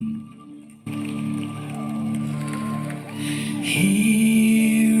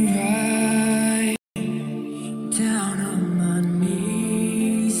Here I down on my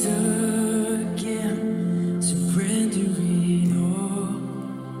knees again, surrendering all,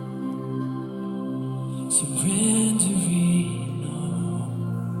 surrendering all,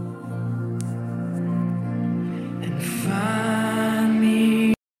 and find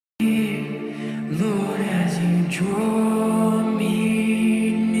me here, Lord, as you draw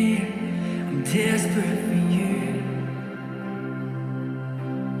me near. I'm desperate for you.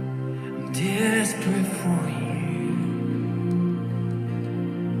 Desperate for you,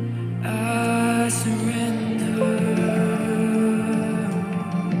 I surrender.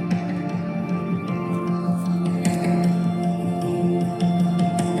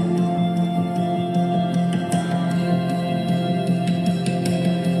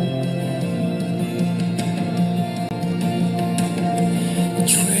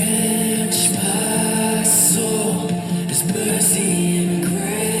 Drench my soul as mercy and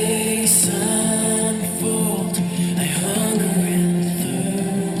grace unfold. I hunger and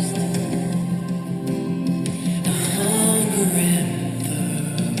thirst. I hunger and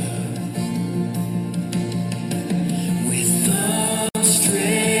thirst. With arms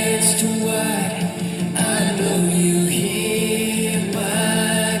stretched wide, I know you hear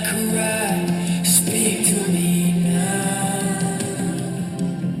my cry. Speak to me now.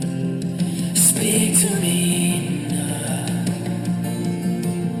 Speak to me now.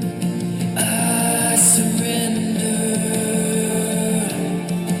 I surrender.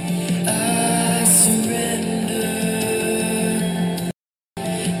 I surrender.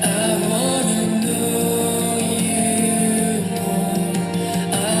 I wanna know you more.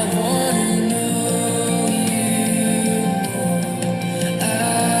 I wanna know you more.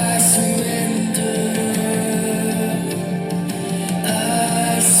 I surrender.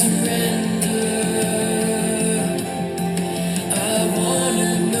 I surrender.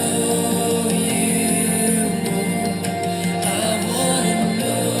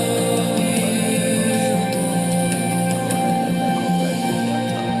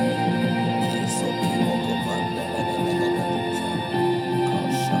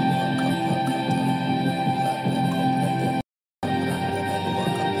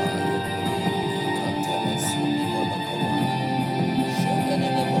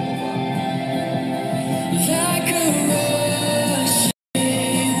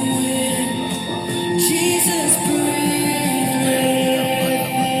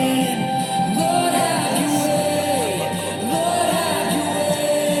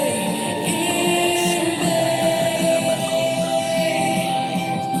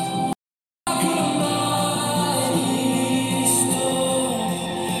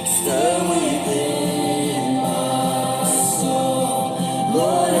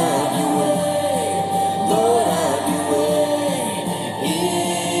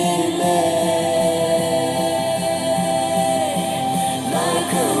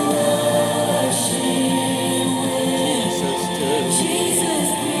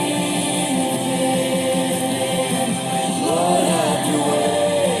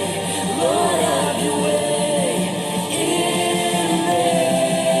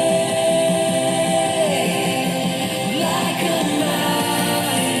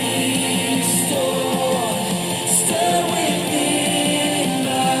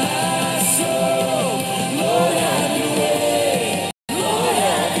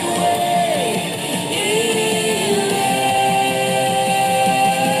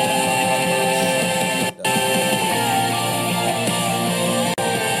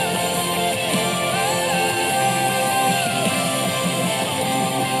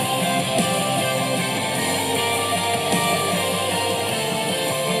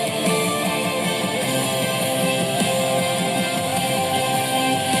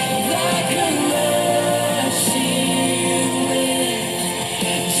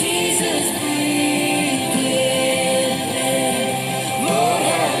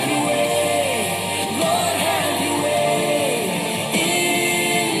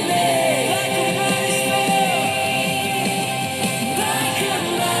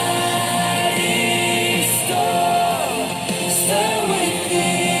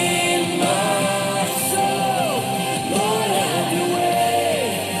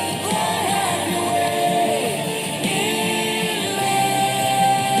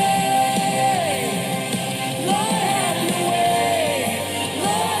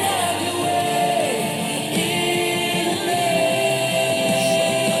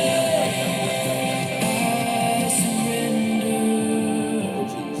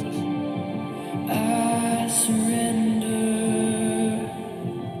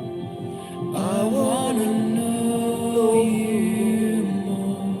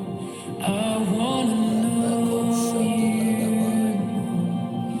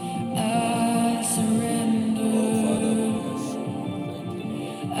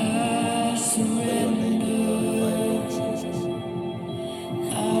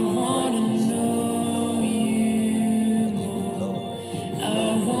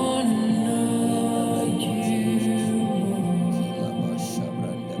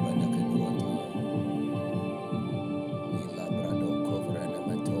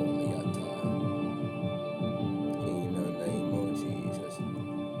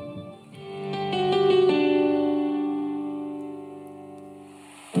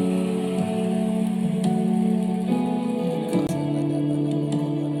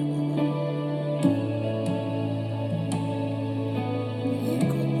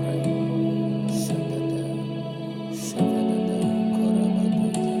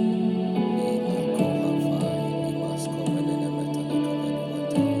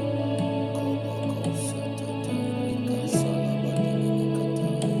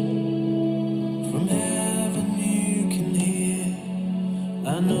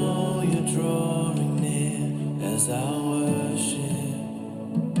 I know you're drawing near as I worship.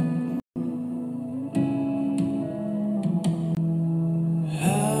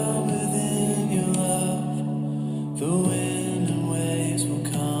 How within your love the wind and waves will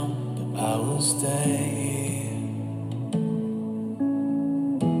come, but I will stay here.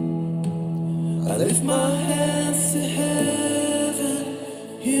 I lift my hands to heaven,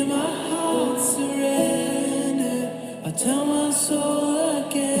 hear my heart surrender. I tell my soul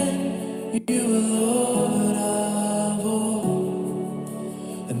again, you are Lord of all.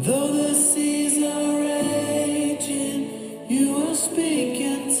 And though the seas are raging, you will speak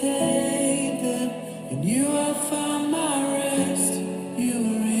and tame them. And you have found my rest, you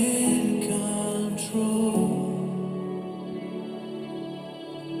are in control.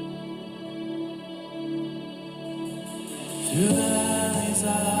 Through valleys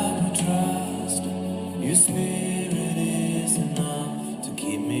I will trust, your spirit is enough to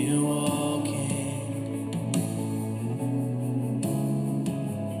keep me walking.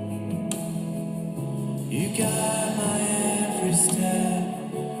 You guide my every step,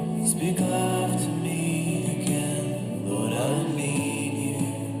 speak life to me again. Lord, I need you.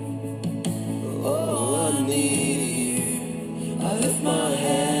 Oh, I need you. I lift my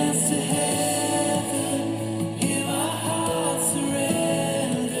hands to heaven, hear my heart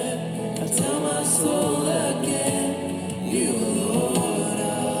surrender. I tell my soul again, you are Lord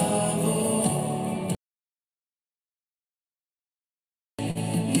of all.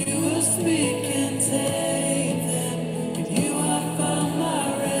 You will speak and take them, and you have found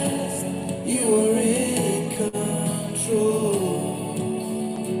my rest. You are in control.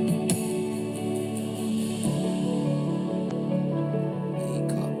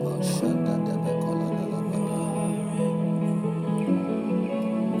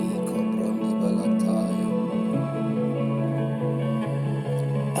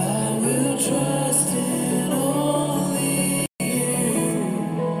 I will trust in only you.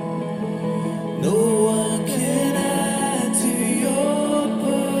 No one can add to your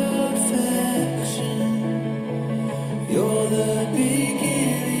perfection. You're the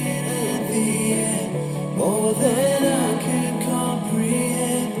beginning and the end, more than I can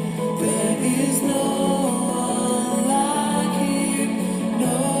comprehend. There is no one like you,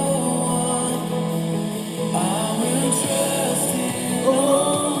 no one. I will trust in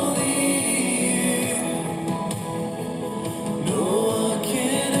only you. No one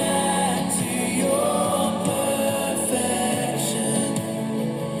can add to your perfection.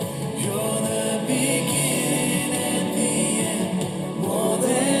 You're the beginning and the end, more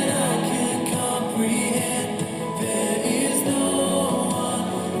than I can comprehend. There is no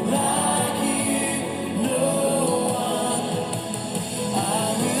one like you, no one. I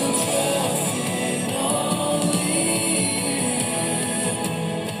will trust in only you.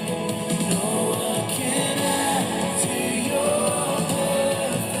 No one can add to your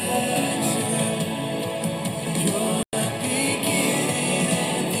perfection. You're the beginning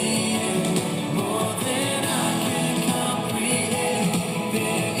and the end, more than I can comprehend.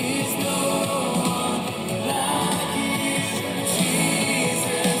 There is no one like you,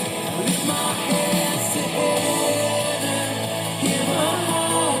 Jesus. Lift my hands to heaven, hear my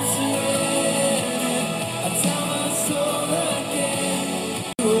heart surrender. I tell my soul again,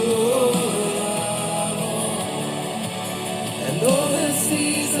 and though the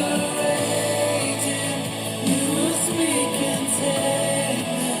seas are raging, you will speak and take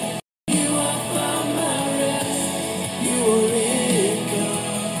them. You have found my rest, you are in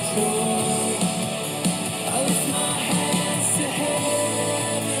control. I lift my hands to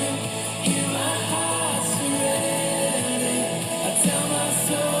heaven, hear my heart surrender. I tell my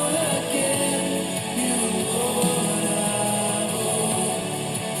soul again, you are Lord of all.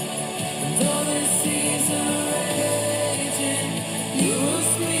 And though the seas are raging, you will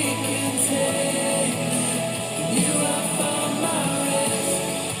speak and take them. And you have found my rest,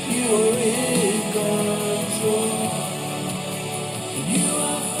 you are in control. And you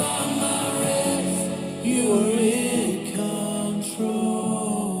have found my rest, you are in control.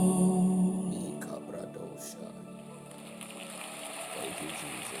 Thank you,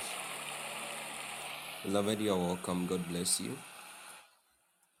 Jesus. Beloved, you are welcome. God bless you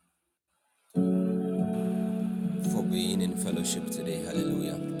for being in fellowship today.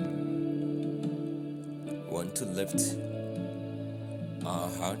 Hallelujah. We want to lift our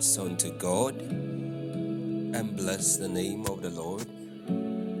hearts unto God and bless the name of the Lord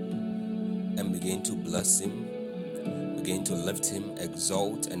and begin to bless Him, begin to lift Him,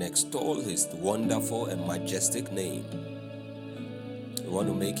 exalt and extol His wonderful and majestic name. We want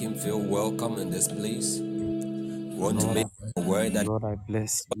to make Him feel welcome in this place. We want to make word that Lord, I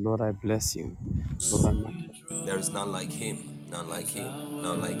bless you. Lord, I bless you. Lord, I magnify. there is none like him, none like him,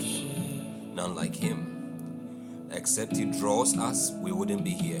 none like him, none like him. Except he draws us, we wouldn't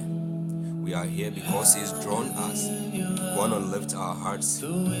be here. We are here because he's drawn us. We want to lift our hearts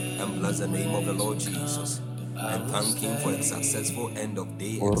and bless the name of the Lord Jesus and thank him for a successful end of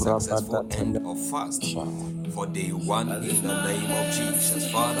day and successful end of fast for day one in the name of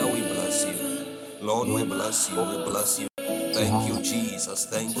Jesus. Father, we bless you. Lord, we bless you. We bless you. Thank you, Jesus.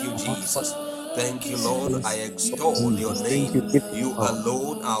 Thank you, Jesus. Thank you, Lord. I extol your Jesus, thank you, name. living You God.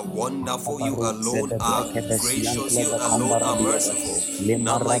 alone are wonderful. You Kabaru alone zede are brekete gracious. siyantle You ve alone kombara are diye. merciful.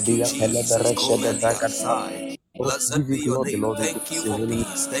 None Limara like you, diye tele Jesus. bereşe Come de and the brekete. aside. Lord, we give Blessed you be your glory, name. Lord, we Thank you bless your for holy name.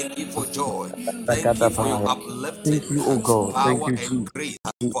 peace. Thank you for joy. Thank you for your Brekete. uplifting Thank you, O God. Thank power you, and Jesus. grace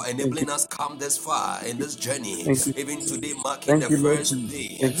for Thank you, enabling us come this far in this journey. thank you, Even today, marking thank the you, Lord first Jesus.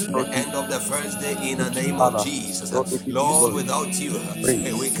 day, Thank you, the Lord Jesus. end of the first day in the Thank you, name of Father. Jesus. Lord, we give you Lord, glory, without you,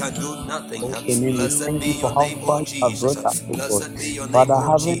 we praise. can do nothing. Lord, your name is Blessed thank be you for your how name, far oh you have brought us, Jesus. O God. Blessed be your name, Father,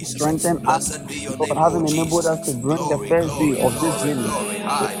 oh having Jesus. strengthened us, Blessed be your Lord, name, having oh enabled Jesus. us to bring the Glory, first day glory, of this glory, journey. glory.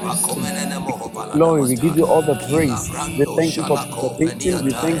 Lord, Hi, we makomene glory. We give mohovalanamata. you all the Kila praise. We brando thank you for shalako preservation.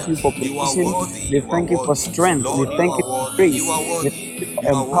 We thank veniataya. you for You are provision. worthy, We you are thank you for worthy. strength. We Lord, you thank are you for worthy, you grace. are We worthy, thank you for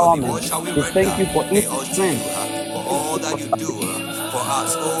you are worthy. empowerment. What shall we We thank render you for inner unto you strength. for Thank all you that for you do salvation. for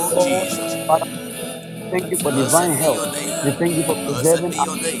us, oh Lord, Jesus? Father, thank you for divine Blessed be health. your name. We thank you for Blessed preserving be us.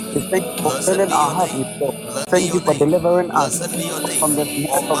 your We name. thank you for Blessed filling be our your heart with name. joy. Blessed be Thank you your for name. delivering us Blessed be your from the name.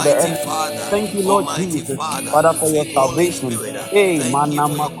 snares of the Almighty enemy. Thank you, Father, Lord Almighty Jesus, Father, Father, for your sweet Holy salvation. Spirit. Hey, Thank you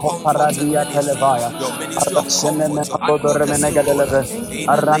for manama your comforting koparadia ministry, televaya. your ministry of Arashene me comfort, your kodo advocacy remenega role. deleve.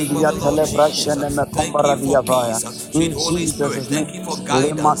 In the name of Arandia the Lord telebrashene Jesus. me Thank you for kombaradia vaya. peace, sweet In Holy Spirit. Jesus' name. Thank you for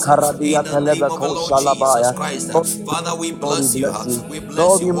Lema guidance. In karadia the name televe of the Lord Jesus koshalabaya. Christ. Lord, Father, we Lord, we bless you. bless you. We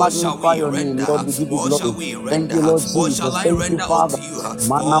bless Lord, you. we What shall magnify we your render? name. Lord, we give you What shall glory. we Thank render? you, Lord What shall Jesus. I Thank you, render Father. unto you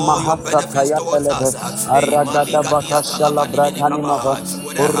for Mana all your mahasata benefits ya towards televe. us? Aragada bakashala brakani mava.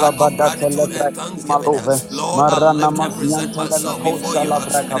 With a heart of Urabada gratitude telebra and thanksgiving, malove. Lord, I Marana lift and masian present televe myself before you. koshala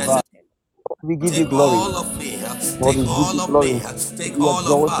And I say, brakava. We give you take glory. all of me, Lord, take we give all you of me, glory. take We all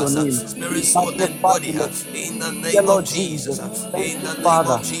of exalt your us, name. spirit, We soul, and magnify body, you, Lord. in the Dear name of Lord Jesus. Jesus. Thank In you, the name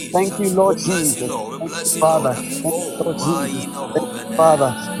Father. of Jesus. Thank you, We Lord bless you, Jesus. Lord. We Thank you, bless you, Lord. Father. Thank you, Oh, Lord my Jesus. Thank you,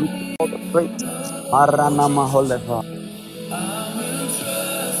 Father. Inovene. We give you all the praise. Oh, Marana Jesus. maholeva.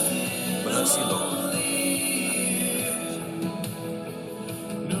 Bless you, Lord.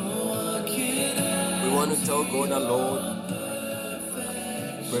 We want to tell God, that Lord,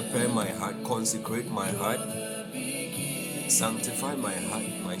 prepare my heart, consecrate my heart, sanctify my heart,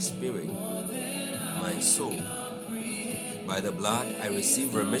 my spirit, my soul. By the blood, I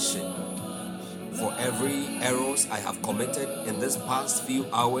receive remission for every errors I have committed in this past few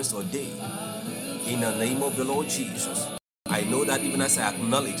hours or day. In the name of the Lord Jesus, I know that even as I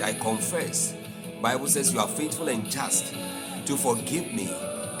acknowledge, I confess. Bible says you are faithful and just to forgive me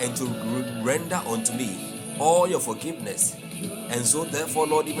and to render unto me all your forgiveness. And so therefore,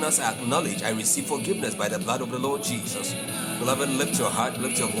 Lord, even as I acknowledge, I receive forgiveness by the blood of the Lord Jesus. Beloved, lift your heart,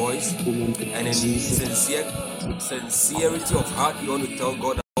 lift your voice, In the name and of in Jesus. sincerity of heart, you want to tell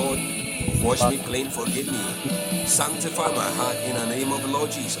God, Lord, wash me clean, forgive me, sanctify my heart in the name of the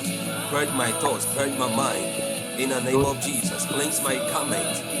Lord Jesus. Purge my thoughts, purge my mind in the name Lord, of Jesus. Cleanse my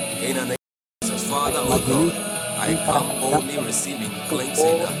garment in the name of Jesus. Father, oh imagination, God, I things that I come have done, boldly receiving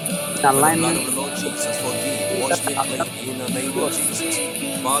cleansing all in with the blood alignment of the Lord Jesus. Forgive, with that wash me I have clean done, in the name of Lord.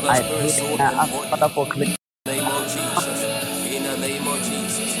 Jesus. Father, I spirit, pray soul, and I and ask body. Father for cleansing. In the name of Jesus. In the name of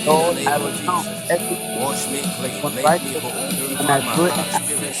Jesus. In the Lord, I name of renounce Jesus. every Wash me clean. Make me unrighteousness whole. and I Purify my pray and heart, I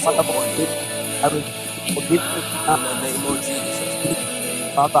spirit, ask soul, Father for body. forgiveness. I receive forgiveness now. In the name of Jesus.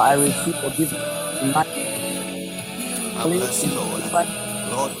 Father, I receive forgiveness tonight. I Cleanse bless you, and Lord. purify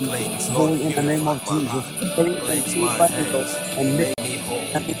Lord, me cleanse. Lord, whole in the name purify of my Jesus. heart. Cleanse and Cleanse my purify me, Lord, hands. and make Make me whole.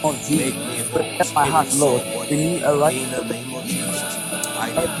 in the name of Make Jesus. me whole. Prepare my heart, Spirit, soul, Lord. body. Renew a right In the spirit. name of Jesus. I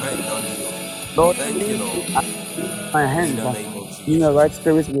depend on you. Lord, Thank you, cleanse me Lord. and cleanse my In hands. the name of Renew a Jesus. right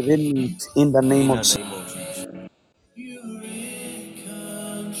spirit within me in the name In of the Jesus. name of Jesus.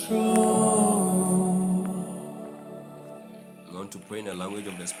 I want to pray in the language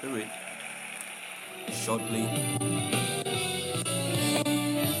of the Spirit shortly,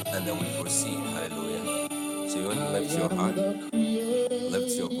 and then we proceed. Hallelujah. So you want to lift your heart,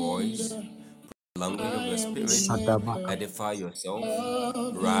 lift your voice, language of the Spirit, edify yourself.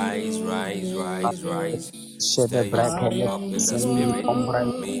 Rise, rise, rise, rise. Stir yourself up in the Spirit.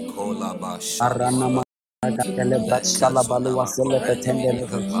 Agatele Brashala Balua Selefetendele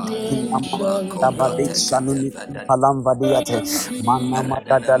Inama Dabadi Shanini Palam Vadiate Manama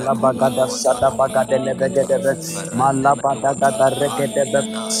Gadala Bagada Shada Bagadele Begedebe Malabada Gada Regedebe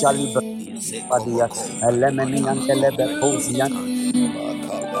Shali Badia Elemeni Antelebe Posian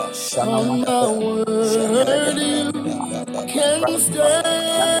Shanama On my word, you can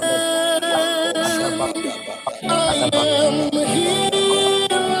stand. I am a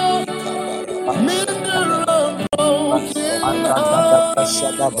hero, mender of Aragada broken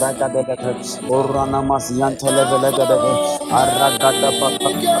Shada Braga de Urana Masian Televelegade Aragada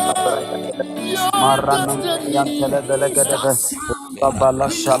Bakasala Braga heart. Your Marana Yan destiny is Televelegade assigned Babala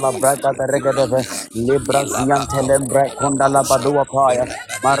Shala Braga de Regade Libra Zian Telembre Kundala Badua Paya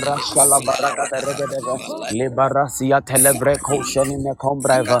Marashala Baraga de Regade Liberasia Telebre Kosheni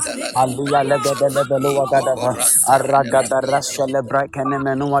Mekombreva Alia Legade Lebelua Gadava Aragada Rashele Brakene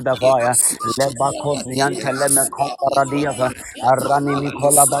Menua Davaya Lebakos Yan Teleme Komparadiava Arani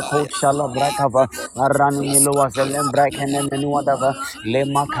Nicola Bako Shala Brakava Arani Milua Zelem Brakene Menua Dava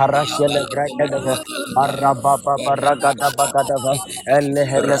Lema Karashele Brakadava Marababa Baragada Bagadava Elle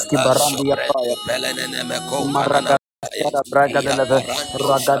Heleski Barandia Fire Maraga Braga de Leve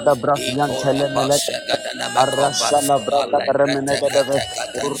Ragada Brasian Telemele Arashala Braga Remenegade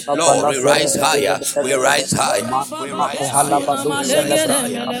Lord, Urabala we rise higher, we Ferregade rise higher, we Mana rise Kohala higher, Badu we rise Celebra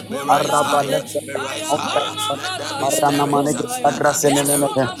higher, we rise Arabale higher, we rise Ombra higher. And that be Marana stirring, Manege that be Adrasenene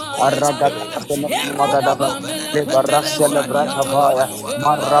stirring. Holy Aragada Spirit, Magadava Lebarashele Brakavaya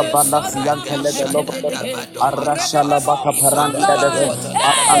Marabala Sian Telebelova Arashala Baka Parandia Deve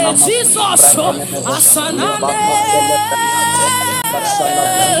Arana Masu Jesus, Brakeneve Asanane. Lebaka Celebra Arashala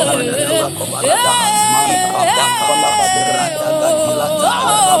Brakaneve Marabala Kolabadeva Oh,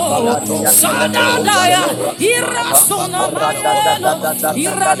 Arabaladia Telebele Sadadaya, Celebra Irasona Rada da da Manuela, da da da da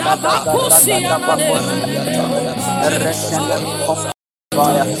da da da ragada bakosia Reshele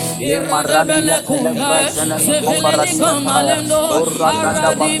Fire, Lima Randia Telebrasene Comparadia Fire,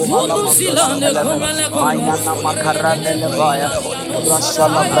 Uragada Bakuhala Makuan Televe, Mayana Makara de Levaya,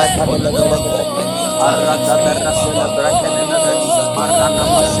 Rashala Breka de Levelegade, Aragada Rasele Brekeneve, Marana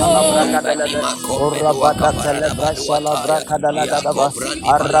Mashala Braga de Leve, Urabada Telebrashala Braka de la Gadava,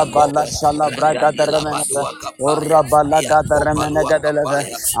 Arabala Shala Braga de Remeneve, Urabala Gada Remenega de Leve,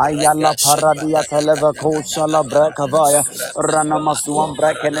 Ayala Paradia Televe Kushala Brekavaya, Ranamasuan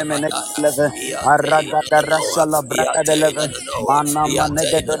Brakenemeneleve, Aragada Rashala Braka de Leve, Mana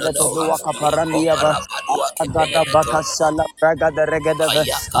Manega de Lebedua Caparandiava, Aragada Bakashala Braga de Regedeve,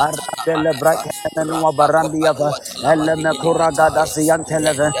 Aradele Brakemenua Barandiava, Elemekuraga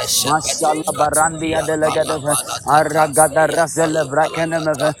Sianteleve, Mashala Barandia de Legedeve, Aragada Rasele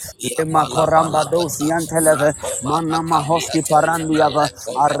Brakenemeve, Lima Koramba Dosianteleve, Mana Mahoski Parandiava,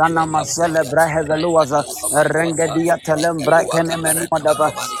 Arana Masele Braheveluaza, Rengedia Telem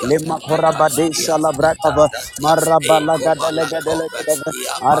Brakenemenuadava, Lima Korabade Shalabrakava, Marabalaga Delegadele,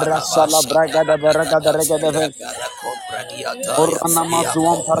 Arashala Braga de Beraga de Regadeve, Orana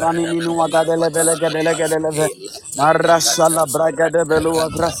Masuan Parani Minua Gadele Belegade Gadeleve, Marashala Braga de Belua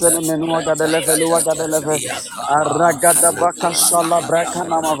Grasene Menua Gadele Velua Gadeleve, Aragada Bakashala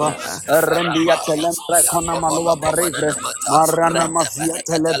Brakanamava, Rendia Telem Brakonamalua Barivre, Marana Masia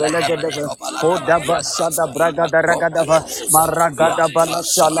Telebelegade, Kodaba Shada Braga de Ragadava, Maragada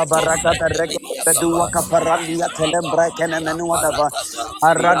Balashala Baragada Regedua Caparandia Telem Brakene Menuadava,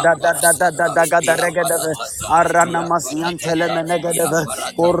 Arada da Gada Regadeve, Arana Masian Telemenegade,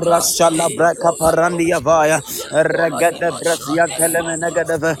 Urashala Braka Parandia Vaya, Regade Brasia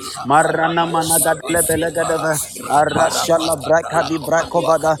Telemenegade, Marana Managadele Belegadeve, Arashala Braka di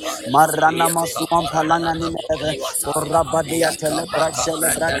Brakovada, Marana Masuan Palangani Neve, Urabadia Telebrashele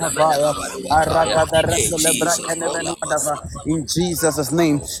Brakavaya, Aragada Resele Brakenemenuadava, in Jesus'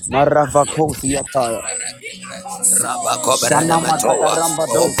 name, Maravakosia Tire. Shana Magada Ramba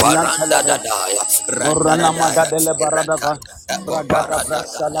Dosi Anteleve, Orana Magadele Baradava, Ragada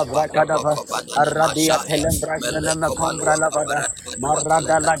Brashala Vrakadava, Aradia Telembrashanema Combra Lavada,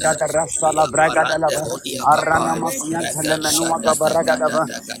 Marada Lagada Rasala Bragadalava, Arana Masian Telemenuaka Baragadava,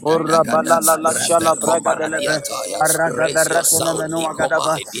 Urabala La Shala Bragadeleve, Aragada Raselemenu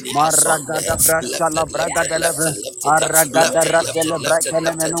Gadava, Maragada Brashala Bragadeleve, Aragada Rasele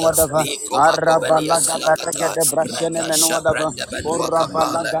Brakenemenuadava, Arabala Gada Regede Brashenemenuadava,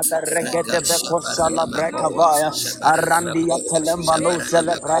 Urabala Gada Regede Bekoshala Brakavaya, Arandia Telembalo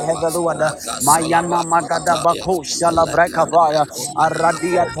Celebra Heveluada, Mayana Magada Bakoshala Brakavaya,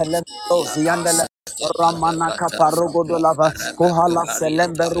 Aradia Telembalo Ziandele. Ramana kaparogo dolava kohala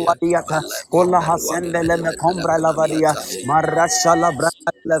selemberuadiata kola hasendele me kombra lavadia marasha la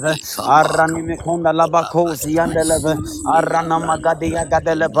braleve arani me konda lava kozi andeleve arana magadia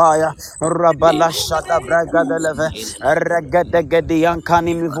gadelevaya rabala shada bragadeleve regede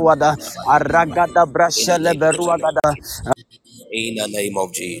gediankani mivuada aragada brashele beruagada. In the name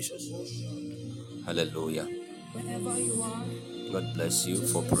of Jesus. Hallelujah. God bless you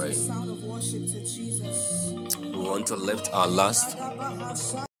for praying. We want to lift our last.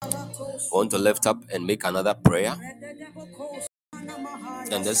 We want to lift up and make another prayer.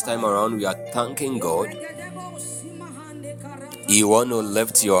 And this time around, we are thanking God. You want to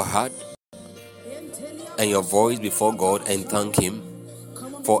lift your heart and your voice before God and thank Him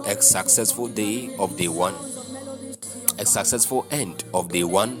for a successful day of day one, a successful end of day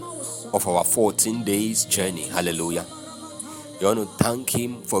one of our 14 days journey. Hallelujah. You want to thank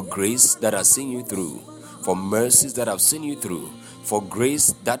Him for grace that has seen you through, for mercies that have seen you through, for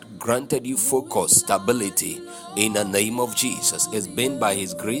grace that granted you focus, stability. In the name of Jesus, it's been by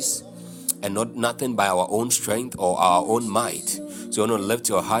His grace and nothing by our own strength or our own might. So you want to lift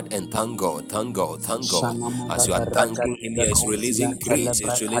your heart and thank God, thank God, thank God. As you are thanking Him, He is releasing grace, He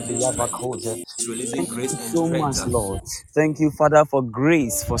is releasing strength, He's releasing Thank grace you and so strength. much, Lord. Thank you, Father, for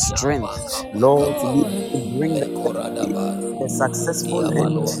grace, for strength. Lord, to be able to bring the successful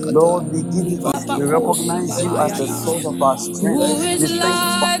end. Lord, we give you, we recognize you as the source of our strength. Who We is thank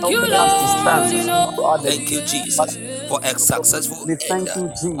you for like you, helping us to stand Lord, in all throughout the Thank you, Father, Jesus, for a successful we end thank you,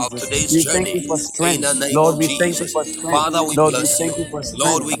 of Jesus. today's We thank you journey. for In strength. the name Lord, of we thank you Jesus, for strength. Father, we Lord, we bless thank you. you for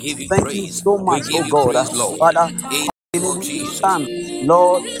Lord, strength. we give you Thank you praise. so We much, oh give you God. praise, Lord. Father, In the being name of able to Jesus. stand,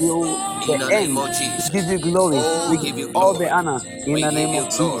 Lord, till the In the name end. of We Jesus. give you glory. Oh, We we give give you you all the glory. honor in We the give name you of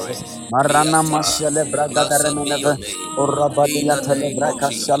glory. Jesus. Marana Yata. mashele braga Blessed be your daremeneve. name. In Orabadia the name of telebraka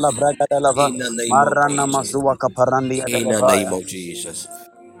Jesus. shala braga dalava. In the name of Marana Jesus. mazuwa kaparandi In the name adelevaya. of Jesus.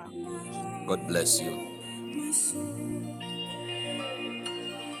 God bless you.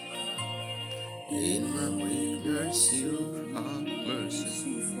 In my weakness, you are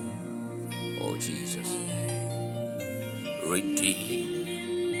mercy. Oh, Jesus. Redeem.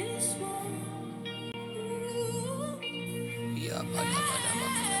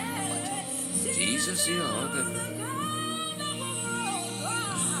 Jesus, you are the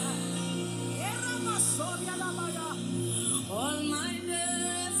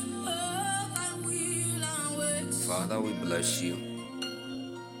Father, we bless you.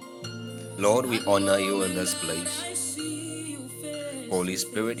 Lord, we honor you in this place. Holy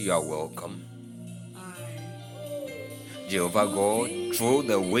Spirit, you are welcome. Jehovah God, throw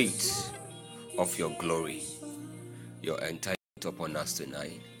the weight of your glory, your entire upon us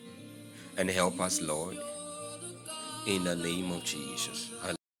tonight, and help us, Lord, in the name of Jesus.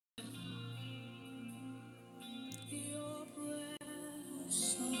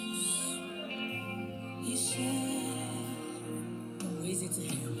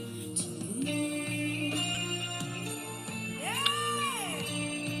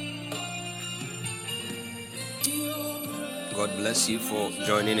 God bless you for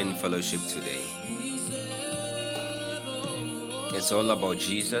joining in fellowship today. It's all about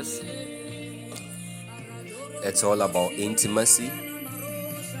Jesus. It's all about intimacy.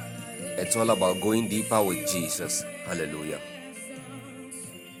 It's all about going deeper with Jesus. Hallelujah.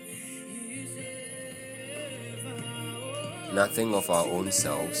 Nothing of our own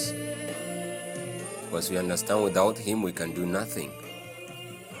selves, because we understand without Him we can do nothing.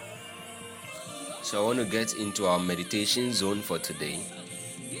 So I want to get into our meditation zone for today,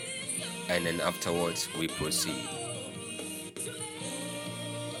 and then afterwards we proceed.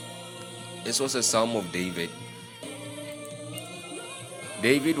 This was a Psalm of David.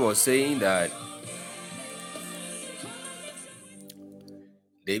 David was saying that,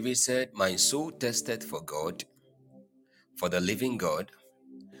 David said, "My soul tested for God, for the living God.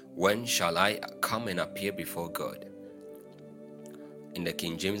 When shall I come and appear before God?" In the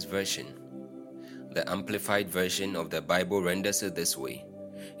King James Version, the Amplified Version of the Bible renders it this way.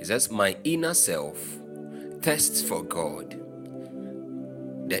 It says, "My inner self thirsts for God,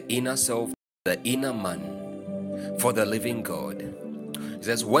 the inner self, the inner man, for the living God." It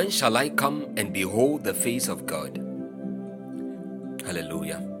says, "When shall I come and behold the face of God?"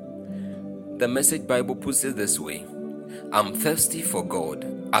 Hallelujah. The Message Bible puts it this way: "I'm thirsty for God,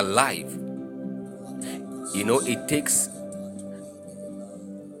 alive." You know, it takes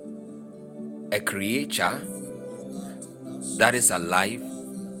a creature that is alive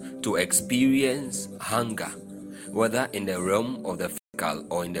to experience hunger, whether in the realm of the physical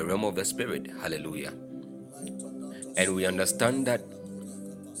or in the realm of the spirit. Hallelujah. And we understand that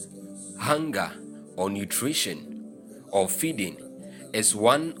hunger or nutrition or feeding is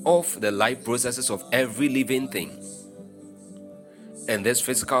one of the life processes of every living thing. And this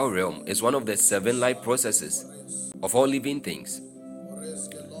physical realm is one of the 7 life processes of all living things.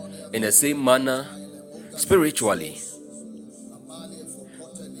 In the same manner, spiritually,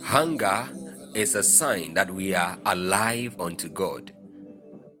 hunger is a sign that we are alive unto God.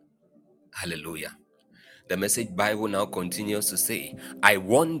 Hallelujah. The Message Bible now continues to say, I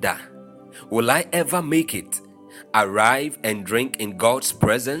wonder, will I ever make it, arrive and drink in God's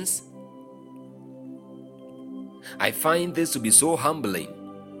presence? I find this to be so humbling.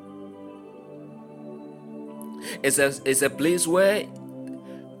 It's a place where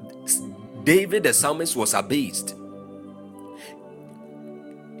David the psalmist was abased.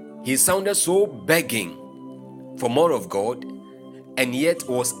 He sounded so begging for more of God, and yet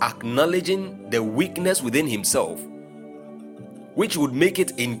was acknowledging the weakness within himself, which would make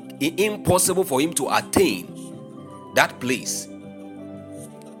it impossible for him to attain that place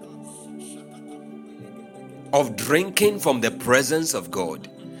of drinking from the presence of God,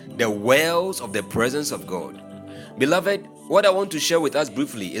 the wells of the presence of God. Beloved, what I want to share with us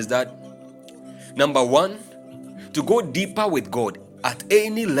briefly is that, number one, to go deeper with God at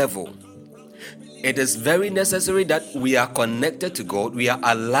any level, it is very necessary that we are connected to God, we are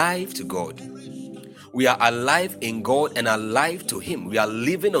alive to God. We are alive in God and alive to Him. We are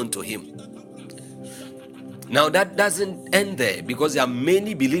living unto Him. Now that doesn't end there, because there are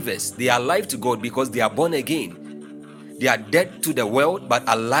many believers, they are alive to God because they are born again. They are dead to the world but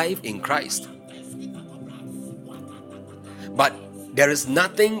alive in Christ. But there is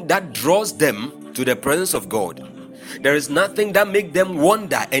nothing that draws them to the presence of God. There is nothing that makes them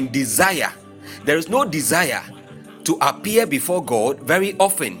wonder and desire. There is no desire to appear before God very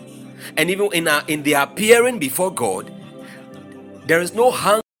often. And even in the appearing before God, there is no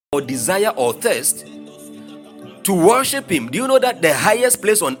hunger or desire or thirst to worship Him. Do you know that the highest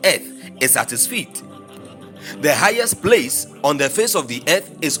place on earth is at His feet? The highest place on the face of the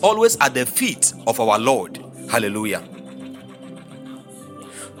earth is always at the feet of our Lord. Hallelujah.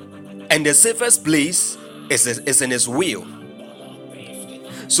 And the safest place is in His will.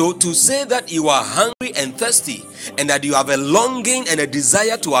 So to say that you are hungry and thirsty and that you have a longing and a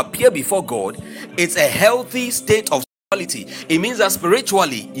desire to appear before God, it's a healthy state of spirituality. It means that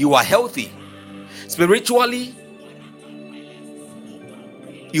spiritually you are healthy. Spiritually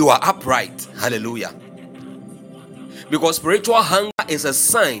you are upright. Hallelujah. Because spiritual hunger is a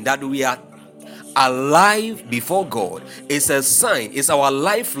sign that we are alive before God. It's a sign, it's our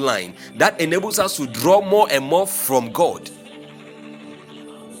lifeline that enables us to draw more and more from God.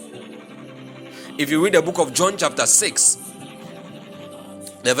 If you read the book of John chapter 6,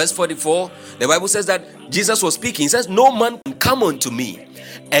 the verse 44, the Bible says that Jesus was speaking. He says, no man can come unto me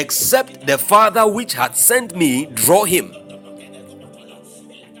except the Father which hath sent me draw him.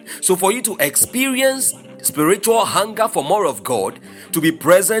 So for you to experience spiritual hunger for more of God, to be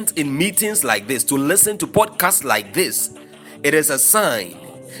present in meetings like this, to listen to podcasts like this, it is a sign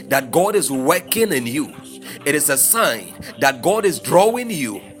that God is working in you. It is a sign that God is drawing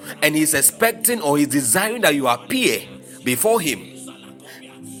you, and He's expecting or He's desiring that you appear before Him.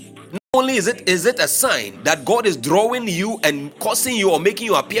 Not only is it a sign that God is drawing you and causing you or making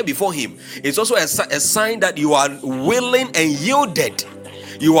you appear before Him, it's also a sign that you are willing and yielded.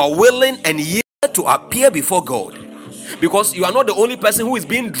 You are willing and yielded to appear before God, because you are not the only person who is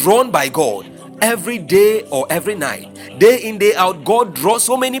being drawn by God every day or every night. Day in, day out, God draws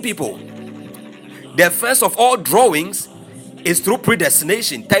so many people. The first of all drawings is through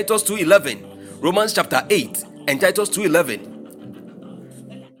predestination. Titus 2:11, Romans chapter 8 and Titus 2:11.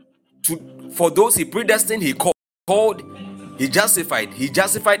 For those He predestined, He called, He justified,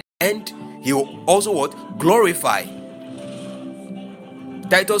 and He will also what? Glorify.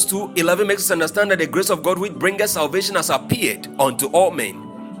 Titus 2:11 makes us understand that the grace of God which bringeth salvation has appeared unto all men.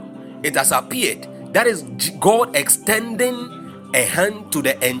 It has appeared. That is God extending a hand to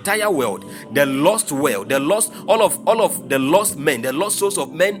the entire world, the lost world, all of the lost men, the lost souls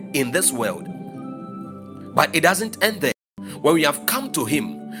of men in this world. But it doesn't end there. When we have come to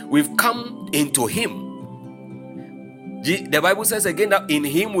Him, we've come into Him. The Bible says again that in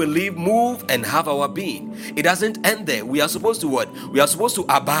Him we live, move, and have our being. It doesn't end there. We are supposed to what? We are supposed to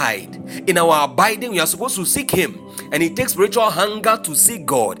abide. In our abiding, we are supposed to seek Him. And it takes spiritual hunger to seek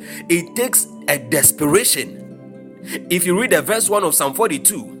God. It takes a desperation. If you read the verse 1 of Psalm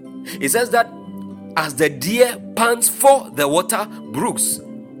 42, it says that as the deer pants for the water brooks,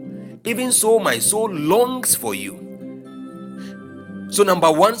 even so my soul longs for you. So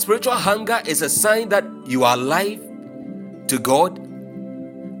number one, spiritual hunger is a sign that you are alive to God.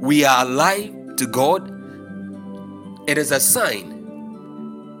 We are alive to God, it is a sign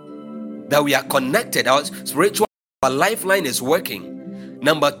that we are connected. Our spiritual, our lifeline is working.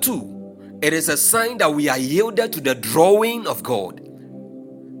 Number two, it is a sign that we are yielded to the drawing of God.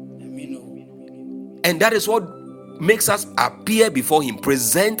 And that is what makes us appear before Him,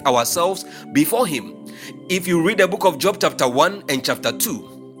 present ourselves before Him. If you read the book of Job chapter 1 and chapter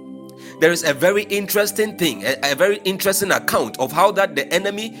 2, there is a very interesting thing, a very interesting account of how that the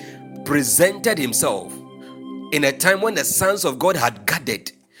enemy presented himself in a time when the sons of God had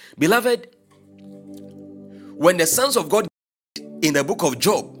gathered. Beloved, when the sons of God in the book of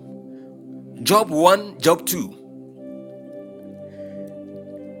Job, Job 1, Job 2,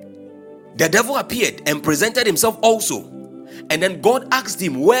 the devil appeared and presented himself also. And then God asked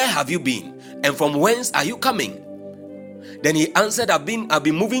him, "Where have you been? And from whence are you coming?" Then he answered, I've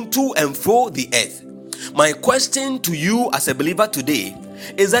been moving to and fro the earth. My question to you as a believer today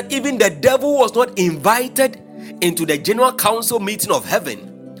is that even the devil was not invited into the general council meeting of heaven.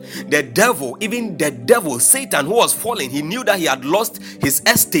 The devil, even the devil, Satan, who was fallen, he knew that he had lost his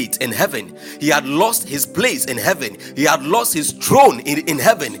estate in heaven. He had lost his place in heaven. He had lost his throne in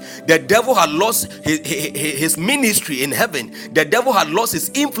heaven. The devil had lost his ministry in heaven. The devil had lost his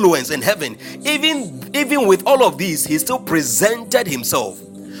influence in heaven. Even with all of these, he still presented himself.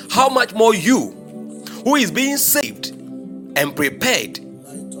 How much more you, who is being saved and prepared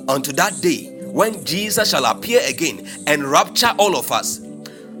unto that day when Jesus shall appear again and rapture all of us.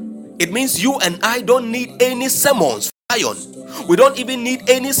 It means you and I don't need any sermons from Zion. We don't even need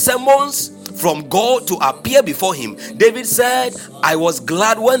any sermons from God to appear before Him. David said, I was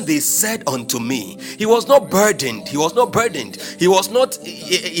glad when they said unto me. He was not burdened. He was not burdened. He was not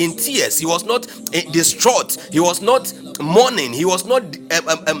in tears. He was not distraught. He was not mourning. He was not...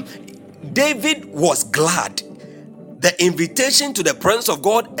 David was glad. The invitation to the presence of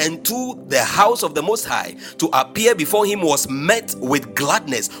God and to the house of the Most High to appear before Him was met with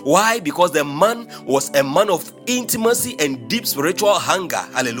gladness. Why? Because the man was a man of intimacy and deep spiritual hunger.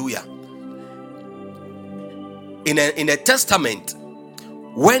 Hallelujah. In a testament,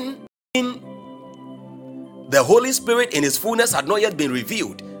 when the Holy Spirit in His fullness had not yet been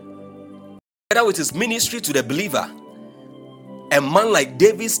revealed, together with His ministry to the believer, a man like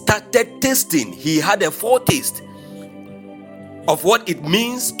David started tasting. He had a foretaste of what it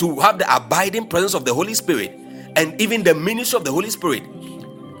means to have the abiding presence of the Holy Spirit and even the ministry of the Holy Spirit.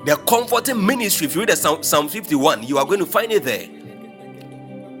 The comforting ministry, if you read the Psalm 51, you are going to find it there.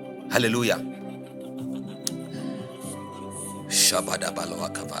 Hallelujah.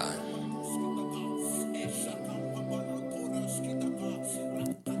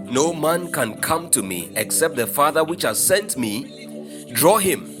 No man can come to me except the Father which has sent me draw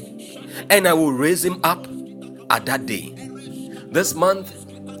him, and I will raise him up at that day. This month,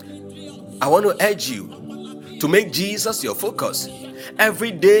 I want to urge you to make Jesus your focus.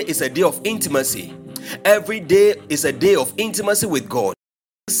 Every day is a day of intimacy. Every day is a day of intimacy with God.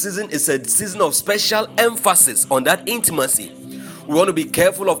 This season is a season of special emphasis on that intimacy. We want to be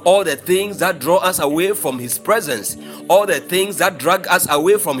careful of all the things that draw us away from His presence, all the things that drag us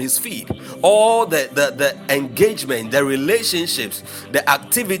away from His feet, all the engagement, the relationships, the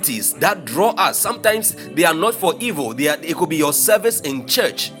activities that draw us. Sometimes they are not for evil. It could be your service in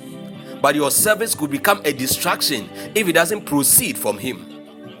church, but your service could become a distraction if it doesn't proceed from Him.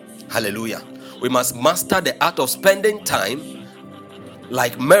 Hallelujah. We must master the art of spending time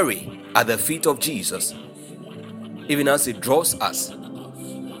like Mary at the feet of Jesus, even as He draws us.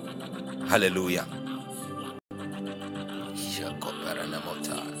 Hallelujah.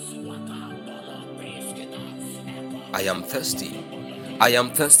 I am thirsty. I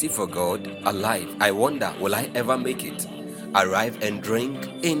am thirsty for God alive. I wonder, will I ever make it? Arrive and drink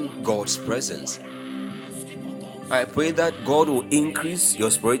in God's presence. I pray that God will increase your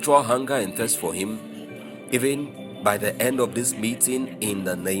spiritual hunger and thirst for Him, even by the end of this meeting, in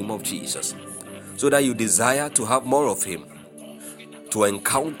the name of Jesus, so that you desire to have more of Him, to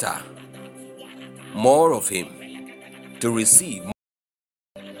encounter more of Him, to receive,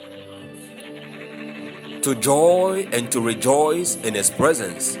 to joy and to rejoice in His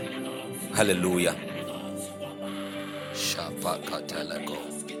presence. Hallelujah. I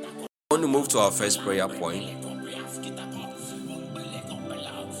want to move to our first prayer point.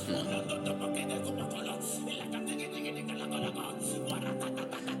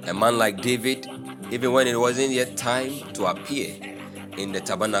 A man like David, even when it wasn't yet time to appear in the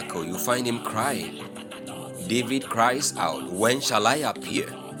tabernacle, you find him crying. David cries out, when shall I appear?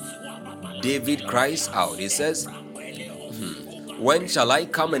 David cries out. He says, when shall I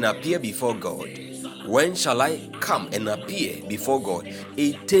come and appear before God? When shall I come and appear before God?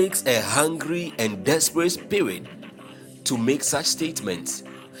 It takes a hungry and desperate spirit to make such statements.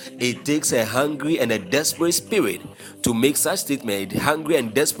 It takes a hungry and a desperate spirit to make such statement. A hungry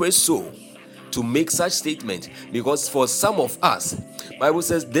and desperate soul to make such statement. Because for some of us, Bible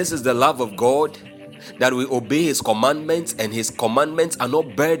says this is the love of God, that we obey his commandments, and his commandments are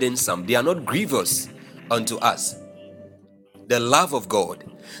not burdensome, they are not grievous unto us. The love of God.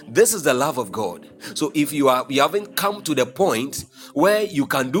 This is the love of God. So if you haven't come to the point where you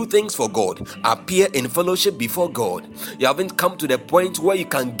can do things for God, appear in fellowship before God, you haven't come to the point where you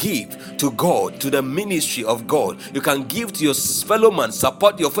can give to God, to the ministry of God, you can give to your fellow man,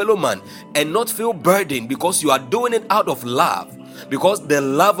 support your fellow man, and not feel burdened because you are doing it out of love, because the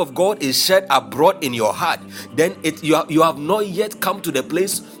love of God is shed abroad in your heart, then you have not yet come to the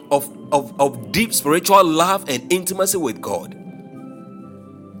place of deep spiritual love and intimacy with God.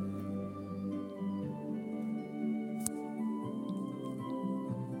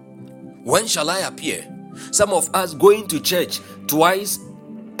 When shall I appear? Some of us going to church twice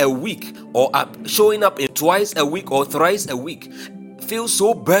a week, or showing up twice a week or thrice a week, feels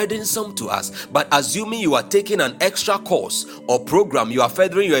so burdensome to us. But assuming you are taking an extra course or program, you are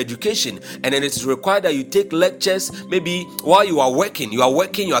furthering your education, and then it's required that you take lectures maybe while you are working, you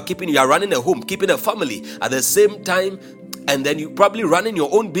are running a home, keeping a family at the same time, and then you probably running your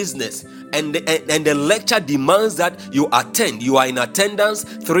own business, and the lecture demands that you attend. You are in attendance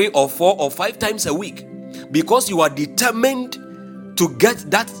 3 or 4 or 5 times a week because you are determined to get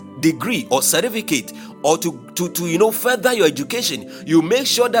that degree or certificate, or to further your education. You make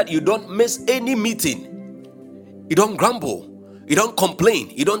sure that you don't miss any meeting. You don't grumble, you don't complain,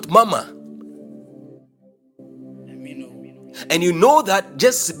 you don't murmur. And you know that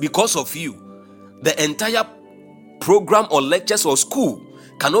just because of you, the entire program or lectures or school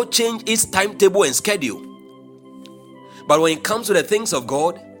cannot change its timetable and schedule. But when it comes to the things of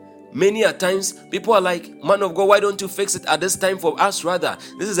God, many a times people are like, man of God, why don't you fix it at this time for us? Rather,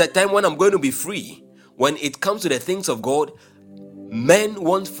 this is a time when I'm going to be free. When it comes to the things of God, men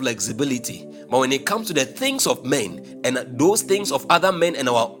want flexibility. But when it comes to the things of men and those things of other men and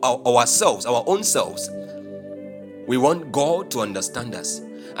ourselves, our own selves, we want God to understand us.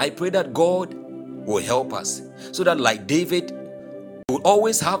 I pray that God will help us, so that like David, we will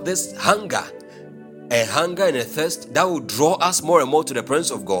always have this hunger and a thirst that will draw us more and more to the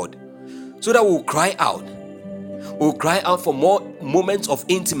presence of God, so that we'll cry out. We'll cry out for more moments of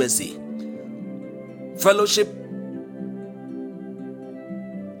intimacy, fellowship,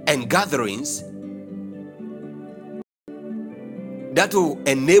 and gatherings that will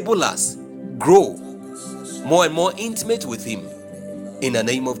enable us grow more and more intimate with him, in the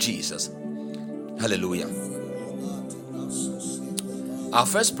name of Jesus. Hallelujah. Our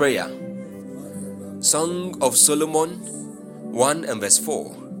first prayer, Song of Solomon 1 and verse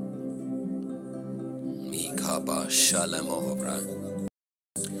 4.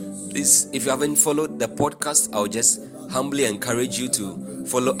 Please, if you haven't followed the podcast, I'll just humbly encourage you to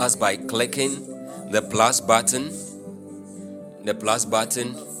follow us by clicking the plus button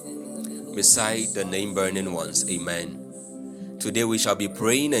beside the name burning ones. Amen. Today we shall be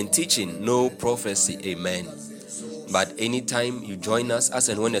praying and teaching, no prophecy. Amen. But anytime you join us, as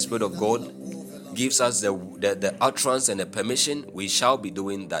and when the Spirit of God gives us the utterance and the permission, we shall be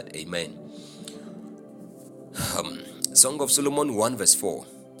doing that. Amen. Song of Solomon 1 verse 4.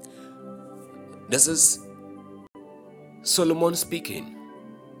 This is Solomon speaking.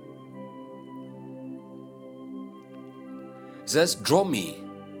 It says, draw me,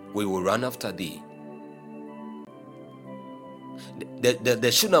 we will run after thee.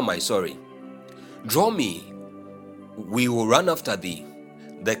 The Shunammite, draw me, we will run after thee.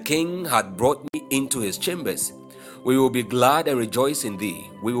 The king had brought me into his chambers. We will be glad and rejoice in thee.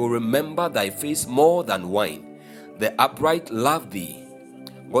 We will remember thy face more than wine. The upright love thee.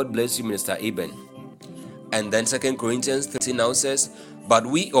 God bless you, Minister Eben. And then 2 Corinthians 13 now says, but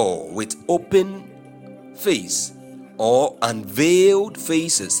we all with open face or unveiled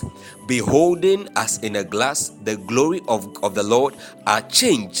faces, beholding as in a glass the glory of the Lord, are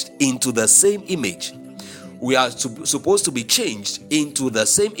changed into the same image. We are supposed to be changed into the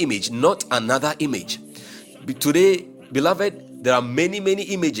same image, not another image. Today, beloved, there are many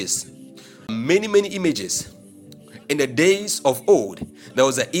images. Many images. In the days of old, there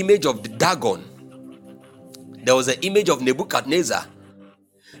was an image of the Dagon. There was an image of Nebuchadnezzar.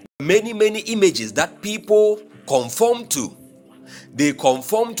 Many images that people conform to. They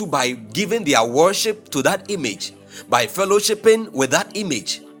conform to by giving their worship to that image, by fellowshipping with that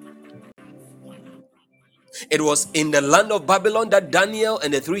image. It was in the land of Babylon that Daniel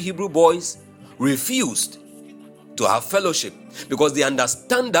and the 3 Hebrew boys refused to have fellowship because they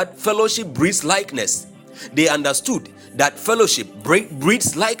understand that fellowship breeds likeness. They understood that fellowship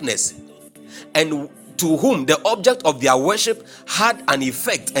breeds likeness, and to whom the object of their worship had an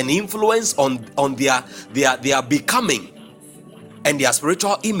effect and influence on their becoming and their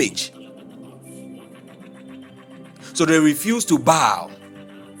spiritual image. So they refused to bow.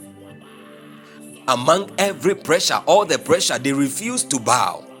 Among every pressure, all the pressure, they refused to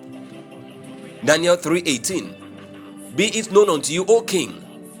bow. Daniel 3:18. Be it known unto you, O King,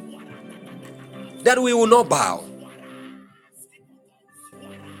 that we will not bow.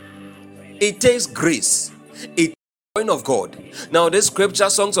 It takes grace. It takes the point of God. Now, this scripture,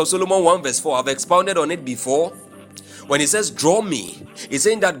 Songs of Solomon 1 verse 4, I've expounded on it before. When it says draw me, it's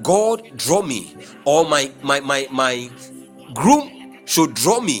saying that God draw me, or my groom should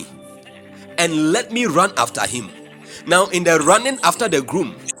draw me and let me run after him. Now, in the running after the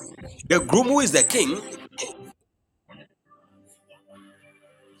groom who is the king,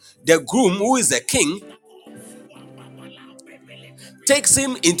 takes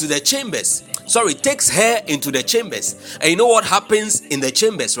him into the chambers. Takes her into the chambers. And you know what happens in the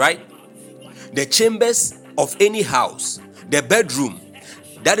chambers, right? The chambers of any house, the bedroom,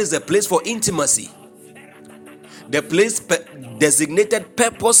 that is the place for intimacy. The place designated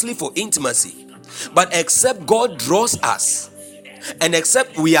purposely for intimacy. But except God draws us, and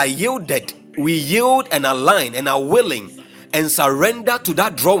except we are yielded, we yield and align and are willing and surrender to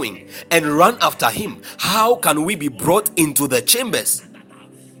that drawing and run after him, how can we be brought into the chambers?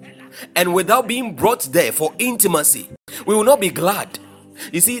 And without being brought there for intimacy, we will not be glad.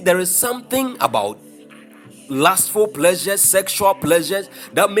 You see, there is something about lustful pleasures, sexual pleasures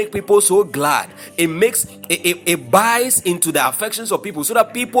that make people so glad. It buys into the affections of people so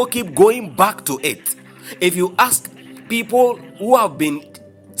that people keep going back to it. If you ask people who have been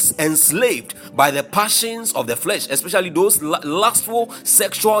enslaved by the passions of the flesh, especially those lustful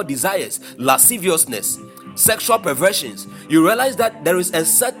sexual desires, lasciviousness, sexual perversions, you realize that there is a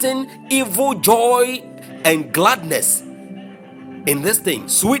certain evil joy and gladness in this thing,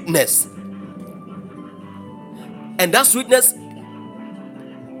 sweetness. And that sweetness,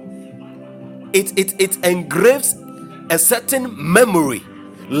 it engraves a certain memory,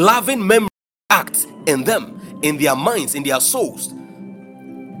 loving memory act in them, in their minds, in their souls,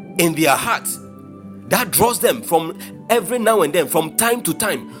 in their hearts, that draws them from every now and then, from time to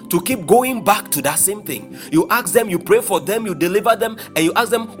time, to keep going back to that same thing. You ask them, you pray for them, you deliver them, and you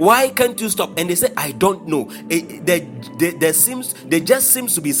ask them, why can't you stop? And they say, I don't know. There just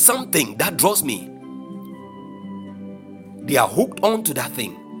seems to be something that draws me. They are hooked on to that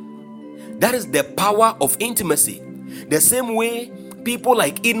thing. That is the power of intimacy. The same way people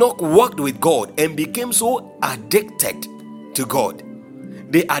like Enoch walked with God and became so addicted to God.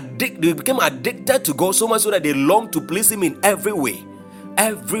 They became addicted to God so much so that they longed to please him in every way.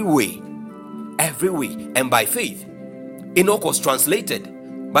 And by faith, Enoch was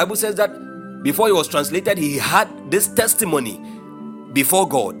translated. Bible says that before he was translated, he had this testimony before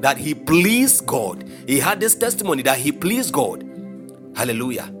God that he pleased God. He had this testimony that he pleased God.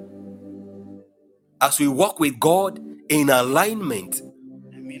 Hallelujah. As we walk with God in alignment,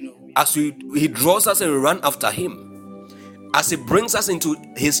 as he draws us and we run after him, as he brings us into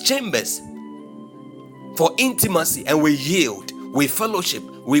his chambers for intimacy, and we yield, we fellowship,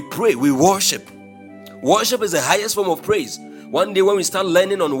 we pray, we worship. Worship is the highest form of praise. One day when we start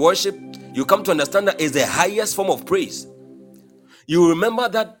learning on worship, you come to understand that it's the highest form of praise. You remember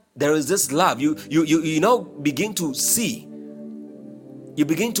that there is this love. You now begin to see, you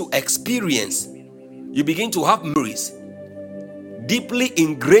begin to experience, you begin to have memories, deeply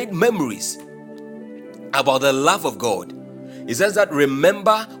ingrained memories about the love of God. He says that we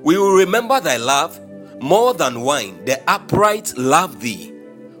will remember thy love more than wine. The upright love thee.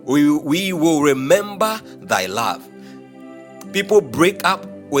 We will remember thy love. People break up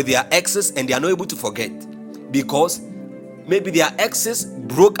with their exes and they are not able to forget because maybe their exes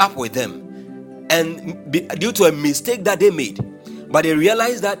broke up with them and due to a mistake that they made, but they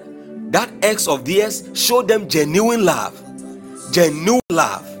realized that ex of theirs showed them genuine love,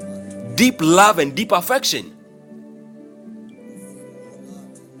 deep love and deep affection.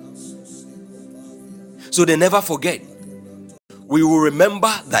 So they never forget. We will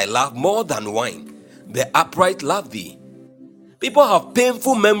remember thy love more than wine. The upright love thee. People have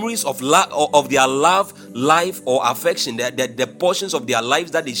painful memories of their love, life, or affection. The portions of their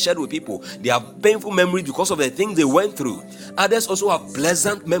lives that they shared with people. They have painful memories because of the things they went through. Others also have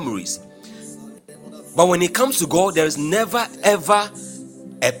pleasant memories. But when it comes to God, there is never ever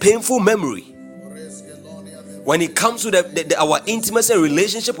a painful memory. When it comes to our intimacy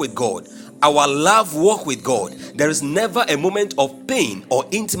relationship with God, our love walk with God, there is never a moment of pain or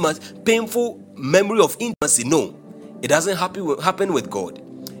painful memory of intimacy. No, it doesn't happen with God.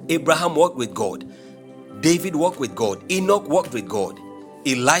 Abraham walked with God. David walked with God. Enoch walked with God.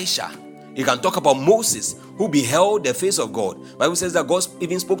 Elisha. You can talk about Moses, who beheld the face of God. The Bible says that God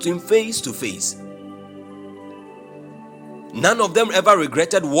even spoke to him face to face. None of them ever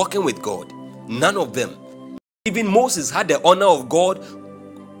regretted walking with God. None of them. Even Moses had the honor of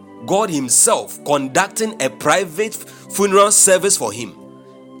God himself conducting a private funeral service for him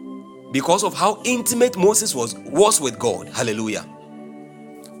because of how intimate Moses was with God. Hallelujah.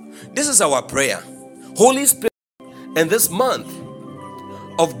 This is our prayer. Holy Spirit, in this month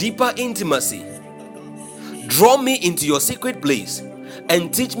of deeper intimacy, draw me into your secret place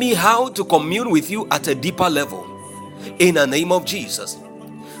and teach me how to commune with you at a deeper level. In the name of Jesus.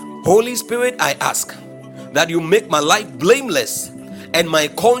 Holy Spirit, I ask that you make my life blameless and my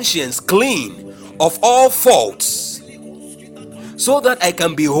conscience clean of all faults, so that I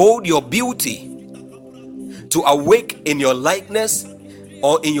can behold your beauty, to awake in your likeness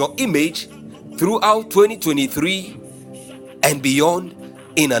or in your image throughout 2023 and beyond,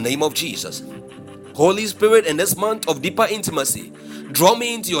 in the name of Jesus. Holy Spirit, in this month of deeper intimacy, draw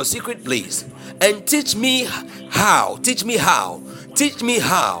me into your secret place and teach me how.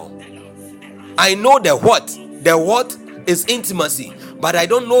 I know the what is intimacy, but I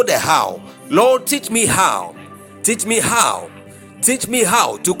don't know the how. Lord, teach me how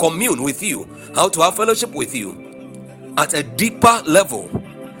to commune with you, how to have fellowship with you at a deeper level.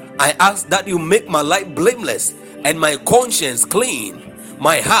 I ask that you make my life blameless and my conscience clean,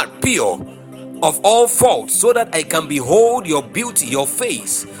 my heart pure of all faults, so that I can behold your beauty, your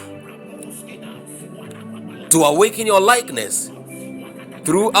face, to awaken your likeness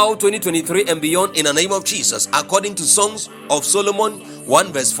throughout 2023 and beyond, in the name of Jesus, according to Songs of Solomon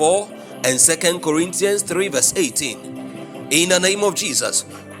 1 verse 4 and 2 Corinthians 3 verse 18. In the name of Jesus,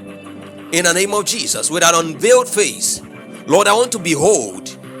 with an unveiled face, Lord, I want to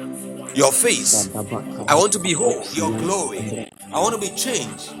behold your face. I want to behold your glory. I want to be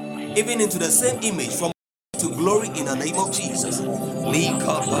changed even into the same image from to glory, in the name of Jesus. In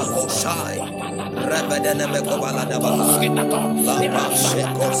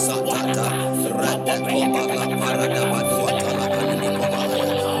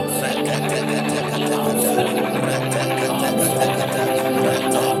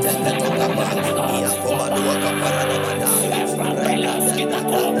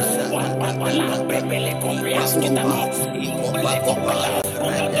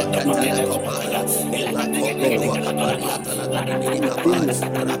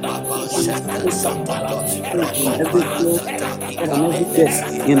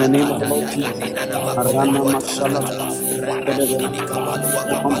the name of the Lord Jesus.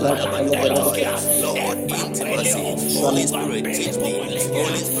 Lord, intimacy. Holy Spirit, teach me.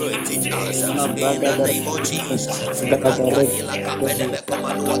 Holy Spirit, teach us. In the name of Jesus. Holy Spirit,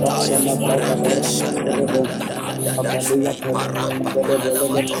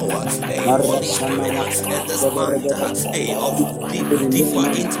 in this month of deeper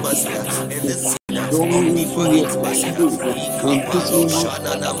intimacy, in this Commune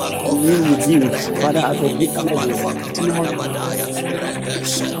with you, Father, at a deeper level.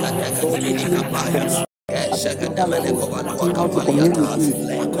 How to commune with you.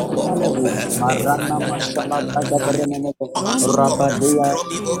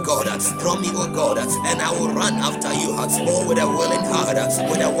 Draw me, oh God, and I will run after you. Oh, with a willing heart,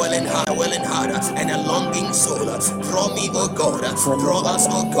 and a longing soul. Draw me, oh God, draw us,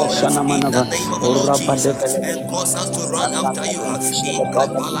 oh God, in the name of the Lord Jesus, and cause us to run after you.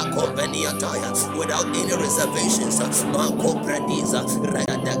 Without any reservations.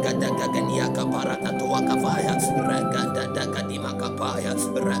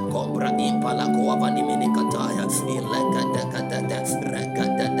 Rekombra impala koavani minikataya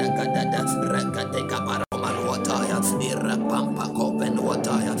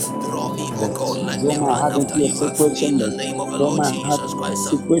draw me, O God, let me run after you in the name of the Lord Jesus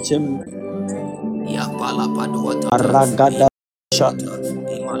Christ. Yapala paduata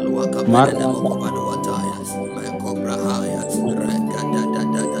imalua kapene mokobaduataya mekobra haya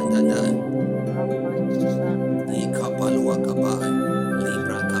ikapalua kabai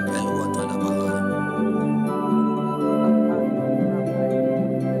libra kapelua talabaha.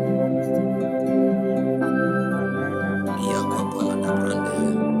 Yakapala da brande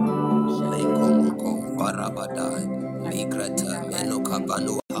lekomoko barabadai ligrata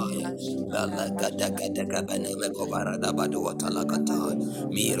menokabanu haya la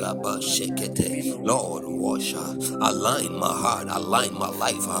Lord, wash, align my heart, align my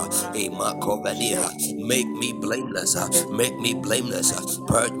life. Make me blameless, make me blameless,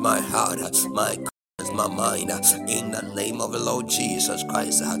 purge my heart, my my mind, in the name of the Lord Jesus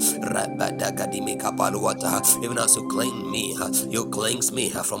Christ. Even as you cleanse me, you cleanse me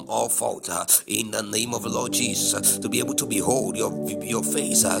from all fault, in the name of the Lord Jesus, to be able to behold your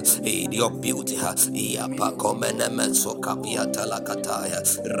face, your beauty.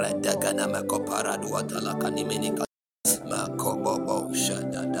 Makobobo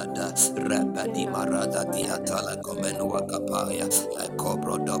shadadada rabadi marada diatala komenua kapaya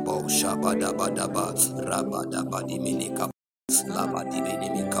kobrodobo shabadabadaba rabadabadi minika labadi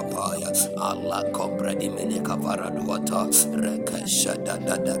binimi kapaya Allah kombredi minika varaduata reka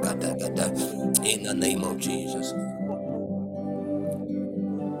shadadada in the name of Jesus,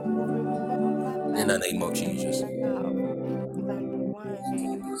 in the name of Jesus.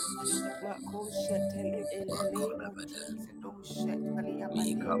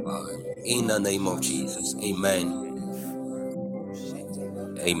 In the name of Jesus. Amen.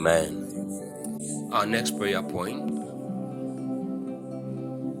 Amen. Our next prayer point,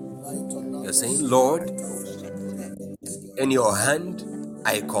 you're saying, Lord, in your hand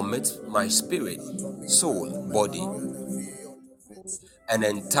I commit my spirit, soul, body, an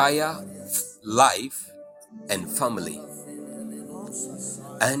entire life and family.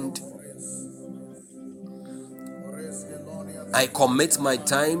 And I commit my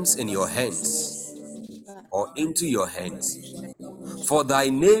times in your hands, or into your hands. For thy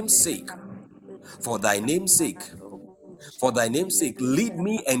name's sake, for thy name's sake, for thy name's sake, lead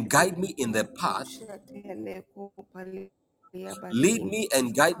me and guide me in the path. Lead me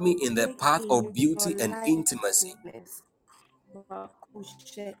and guide me in the path of beauty and intimacy.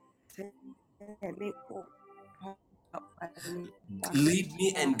 Lead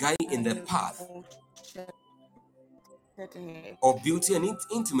me and guide me in the path of beauty and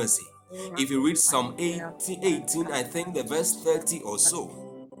intimacy. If you read Psalm 18, I think the verse 30 or so.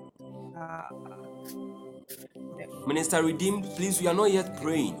 Minister Redeemed, please, we are not yet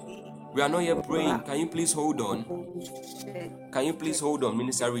praying. We are not yet praying. Can you please hold on? Can you please hold on,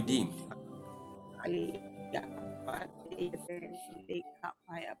 Minister Redeemed?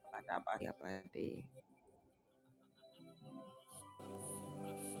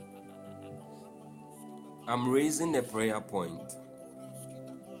 I'm raising a prayer point.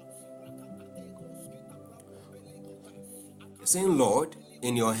 You're saying, Lord,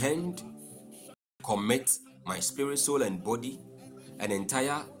 in your hand, commit my spirit, soul, and body, an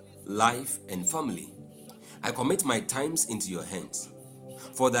entire life and family. I commit my times into your hands.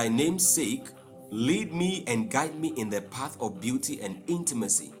 For thy name's sake, lead me and guide me in the path of beauty and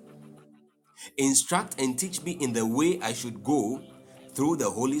intimacy. Instruct and teach me in the way I should go through the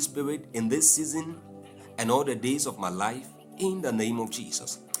Holy Spirit in this season and all the days of my life, in the name of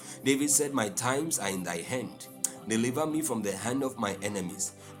Jesus. David said, my times are in thy hand. Deliver me from the hand of my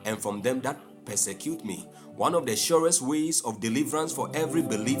enemies and from them that persecute me. One of the surest ways of deliverance for every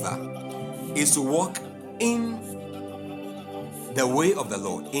believer is to walk in the way of the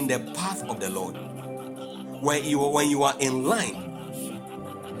Lord, in the path of the Lord. When you are in line,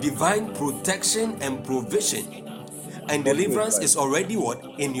 divine protection and provision and deliverance is already what?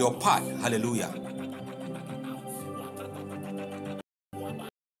 In your path. Hallelujah.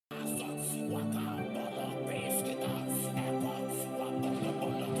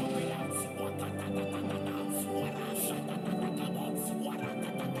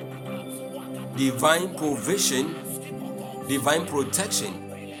 Divine provision, divine protection,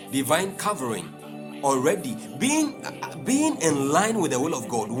 divine covering, already being in line with the will of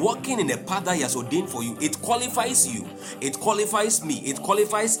God, walking in the path that He has ordained for you. It qualifies you, it qualifies me, it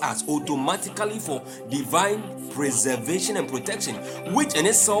qualifies us automatically for divine preservation and protection, which in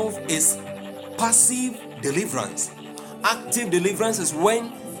itself is passive deliverance. Active deliverance is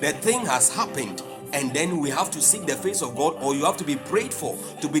when the thing has happened and then we have to seek the face of God, or you have to be prayed for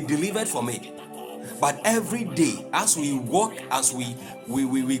to be delivered from it. But every day, as we walk, as we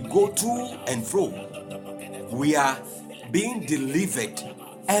go to and fro, we are being delivered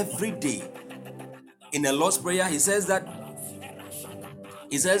every day. In the Lord's Prayer, He says that,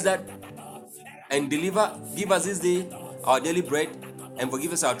 and give us this day our daily bread, and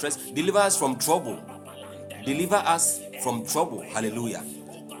forgive us our trespasses. Deliver us from trouble. Deliver us from trouble. Hallelujah.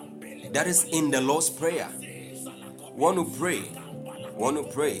 That is in the Lord's Prayer. Want to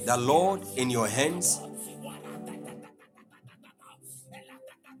pray that, Lord, in your hands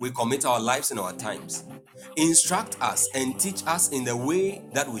we commit our lives and our times. Instruct us and teach us in the way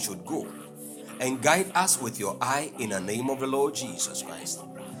that we should go, and guide us with your eye in the name of the Lord Jesus Christ.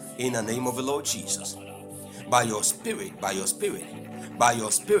 In the name of the Lord Jesus. By your spirit, by your spirit, by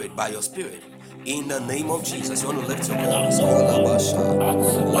your spirit, by your spirit. In the name of Jesus. You want to lift your voice.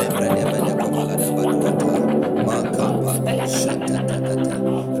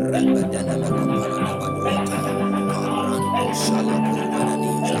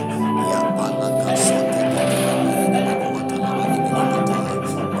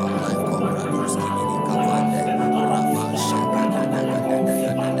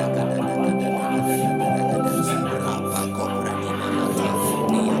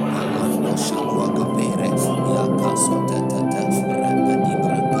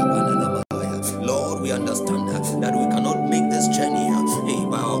 Lord, we understand that we cannot make this journey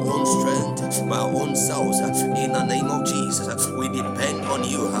by our own strength, by our own selves. In the name of Jesus, we depend on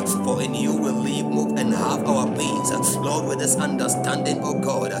you, for in you we live, move, and have our beings. Lord, with this understanding, oh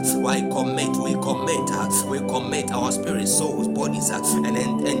God, we commit our spirit, souls, bodies, and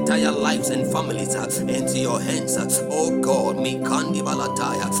entire lives and families into your hands. Oh God,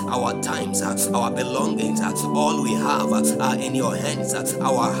 our times, our belongings, all we have are in your hands.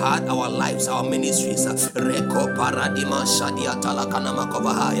 Our heart, our lives, our ministries.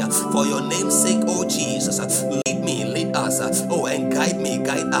 For your name's sake, oh Jesus, lead us, and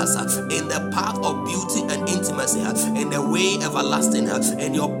guide us in the path of beauty and intimacy, in the way everlasting,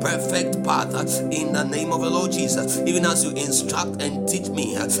 in your perfect path, in the name of the Lord Jesus. Even as you instruct and teach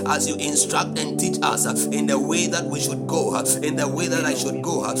me, as you instruct and teach us in the way that we should go, in the way that I should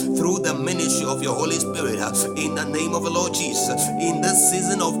go, through the ministry of your Holy Spirit, in the name of the Lord Jesus. In this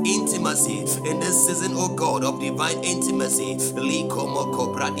season of intimacy, in this season, oh God, of divine intimacy,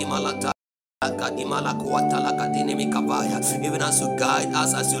 even as you guide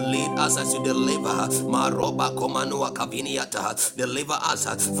us, as you lead us, as you deliver, deliver us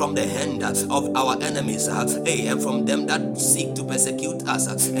from the hand of our enemies, and from them that seek to persecute us,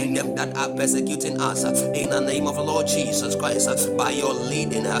 and them that are persecuting us, in the name of the Lord Jesus Christ. By your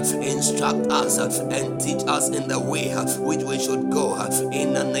leading, instruct us and teach us in the way which we should go,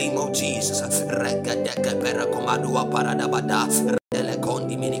 in the name of Jesus.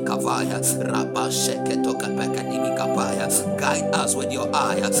 Guide us with your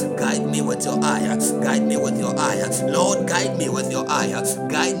eye. Guide me with your eye. Guide me with your eye. Lord, guide me with your eye.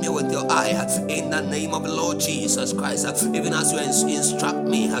 Guide me with your eye. In the name of the Lord Jesus Christ. Even as you instruct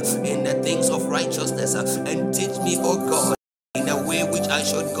me in the things of righteousness, and teach me, oh God, in the way which I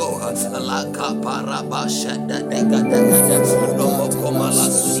should go.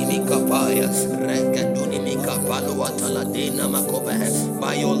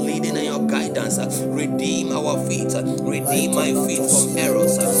 By your leading and your guidance, redeem our feet, redeem my feet from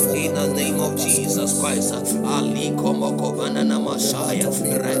errors, in the name of Jesus Christ. Ali Komokovana Namashaya,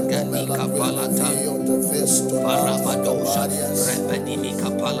 Reganika Palata, Parabadosha, Repenimika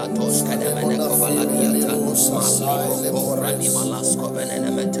Palatos, Kadamana Kovaladiata, Maliko, Ranimalasco,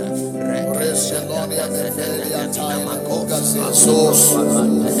 Venemeta,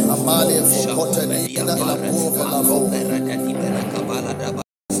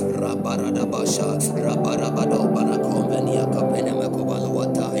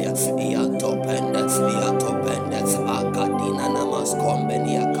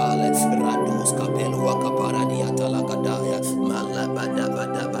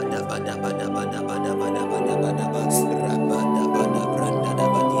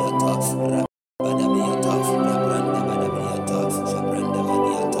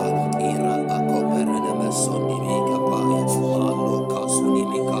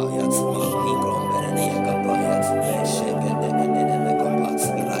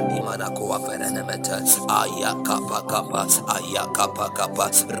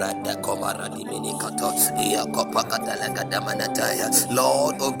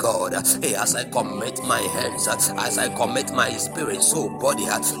 Lord, oh God, as I commit my hands, as I commit my spirit, soul, body,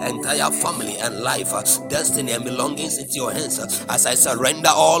 entire family and life, destiny and belongings into your hands, as I surrender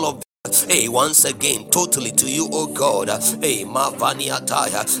all of once again, totally to you, oh God. Mavani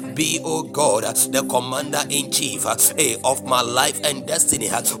Ataya, be, oh God, the commander in chief, of my life and destiny.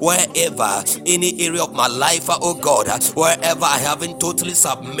 Wherever, any area of my life, oh God, wherever I haven't totally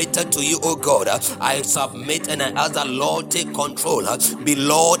submitted to you, oh God, I submit and I ask the Lord take control. Be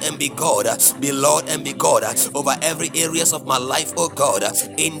Lord and be God. Be Lord and be God over every areas of my life, oh God.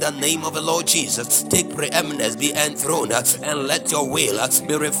 In the name of the Lord Jesus, take preeminence, be enthroned, and let your will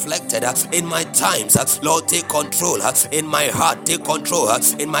be reflected in my times. Lord, take control in my heart, take control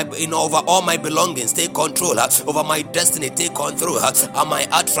in over all my belongings, take control over my destiny, take control, and my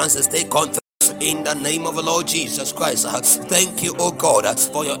utterances, take control. In the name of the Lord Jesus Christ. Thank you, oh God,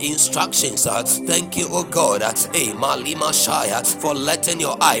 for your instructions. Thank you, oh God, Malima Shaya, for letting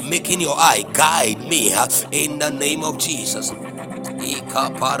your eye, making your eye guide me. In the name of Jesus. Ika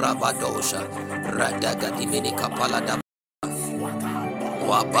parabadosha, radaga dimini kapalada,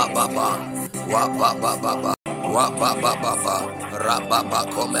 wabababa, wabababa, wabababa, rababa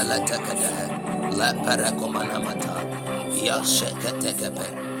komeletekede, leperekomanamata, yasheketekepe.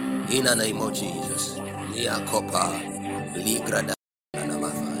 In the name of Jesus, Liakopa, Ligrada,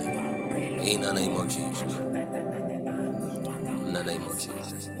 in the name of Jesus, in the name of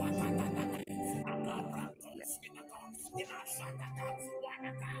Jesus.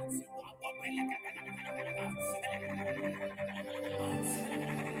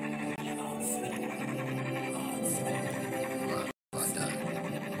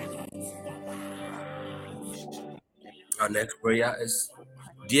 Our next prayer is,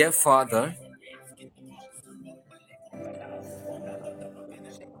 Dear Father,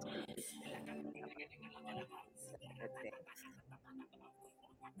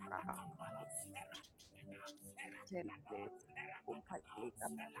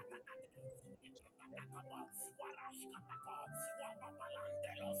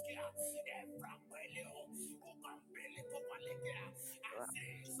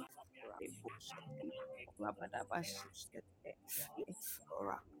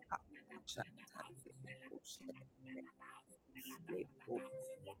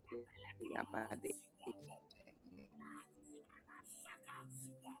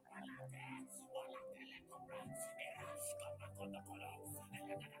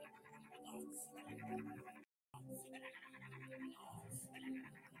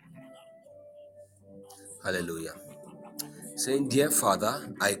 hallelujah. Saying, Dear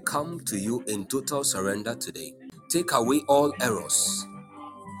Father, I come to you in total surrender today. Take away all errors,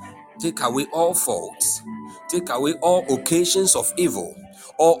 take away all faults, take away all occasions of evil,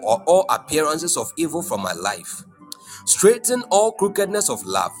 or all appearances of evil from my life. Straighten all crookedness of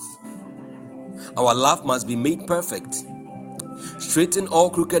love. Our love must be made perfect. Straighten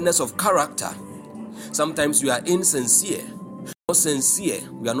all crookedness of character. Sometimes we are insincere, not sincere.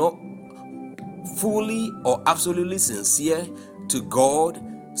 We are not fully or absolutely sincere to God,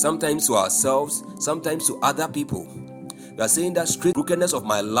 sometimes to ourselves, sometimes to other people. We are saying that straight brokenness of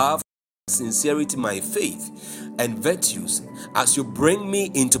my love, sincerity, my faith, and virtues, as you bring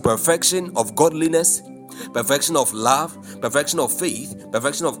me into perfection of godliness, perfection of love, perfection of faith,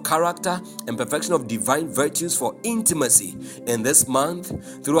 perfection of character, and perfection of divine virtues for intimacy in this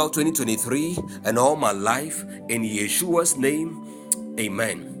month, throughout 2023, and all my life, in Yeshua's name,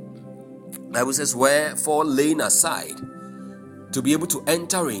 amen. Bible says, wherefore laying aside, to be able to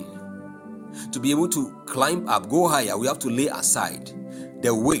enter in, to be able to climb up, go higher, we have to lay aside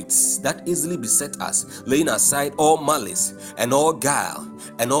the weights that easily beset us, laying aside all malice and all guile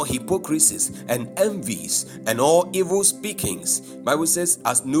and all hypocrisies and envies and all evil speakings. Bible says,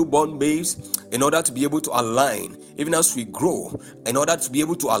 as newborn babes, in order to be able to align, even as we grow, in order to be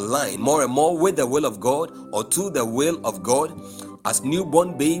able to align more and more with the will of God or to the will of God, as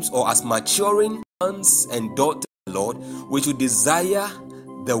newborn babes or as maturing sons and daughters of the Lord, we should desire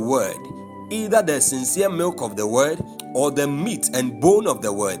the word, either the sincere milk of the word or the meat and bone of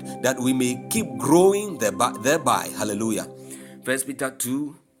the word, that we may keep growing thereby. Hallelujah. 1 Peter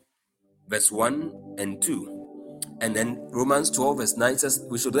 2 verse 1 and 2. And then Romans 12 verse 9 says,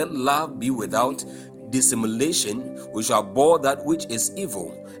 we should let love be without dissimulation. We shall abhor that which is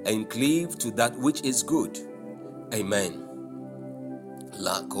evil and cleave to that which is good. Amen.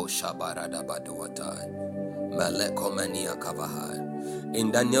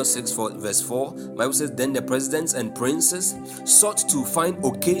 In Daniel 6 verse 4, Bible says, then the presidents and princes sought to find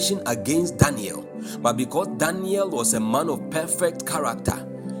occasion against Daniel, but because Daniel was a man of perfect character,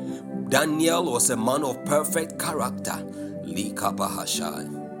 Daniel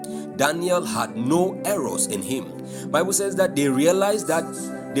had no errors in him. Bible says that they realized that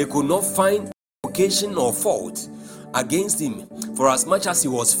they could not find occasion or fault against him, for as much as he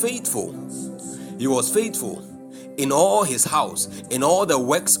was faithful in all his house, in all the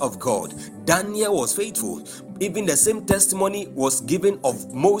works of God. Daniel was faithful. Even the same testimony was given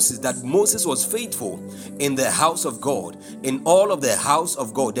of Moses, that Moses was faithful in the house of God, in all of the house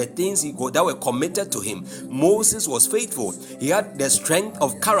of God, the things that were committed to him. Moses was faithful. He had the strength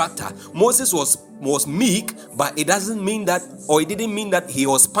of character. Moses was meek, but it didn't mean that he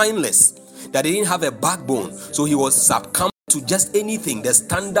was spineless, that he didn't have a backbone, so he was succumbed to just anything, the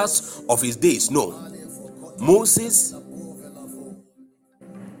standards of his days. No. Moses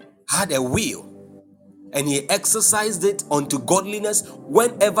had a will. and he exercised it unto godliness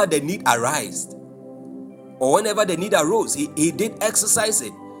whenever the need arose, or whenever the need arose, he did exercise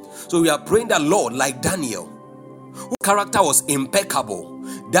it. So we are praying that, Lord, like Daniel, whose character was impeccable.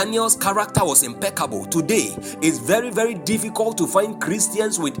 Daniel's character was impeccable. Today, it's very, very difficult to find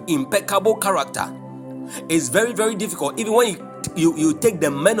Christians with impeccable character. It's very, very difficult. Even when you take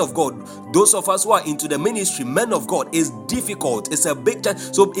the men of God, those of us who are into the ministry, men of God, is difficult. It's a big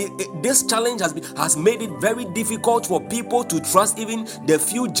challenge. So this challenge has made it very difficult for people to trust even the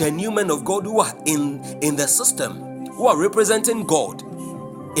few genuine men of God who are in the system, who are representing God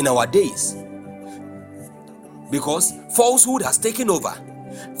in our days. Because falsehood has taken over.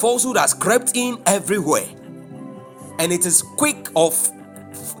 Falsehood has crept in everywhere. And it is quick of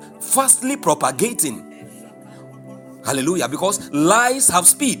fastly propagating. Hallelujah. Because lies have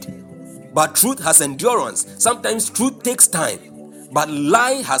speed, but truth has endurance. Sometimes truth takes time, but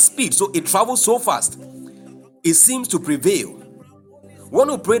lie has speed, so it travels so fast. It seems to prevail. We want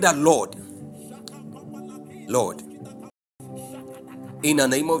to pray that, Lord, in the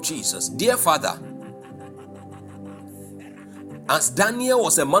name of Jesus, dear Father, as Daniel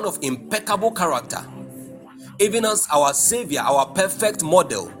was a man of impeccable character, even as our Savior, our perfect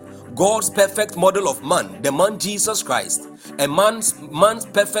model, God's perfect model of man, the man Jesus Christ, a man's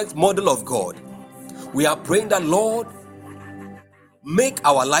perfect model of God, we are praying that, Lord, make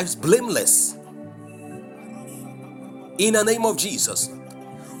our lives blameless. In the name of Jesus,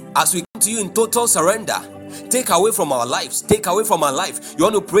 as we come to you in total surrender, take away from our lives, take away from our life. You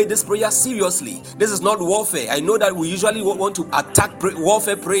want to pray this prayer seriously. This is not warfare. I know that we usually want to attack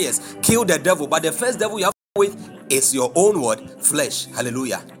warfare prayers, kill the devil, but the first devil you have to deal with is your own word, flesh.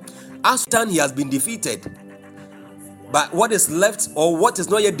 Hallelujah. As Satan, he has been defeated, but what is left, or what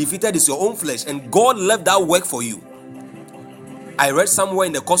is not yet defeated, is your own flesh, and God left that work for you. I read somewhere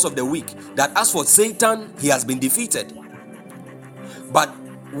in the course of the week that as for Satan, he has been defeated, but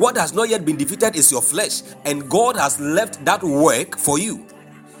what has not yet been defeated is your flesh, and God has left that work for you.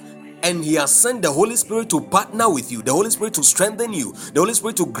 And he has sent the Holy Spirit to partner with you, the Holy Spirit to strengthen you, the Holy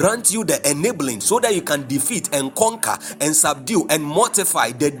Spirit to grant you the enabling so that you can defeat and conquer and subdue and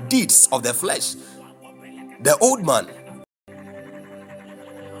mortify the deeds of the flesh. The old man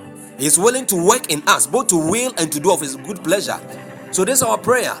is willing to work in us, both to will and to do of his good pleasure. So this is our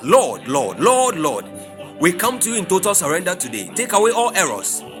prayer. Lord, we come to you in total surrender today. Take away all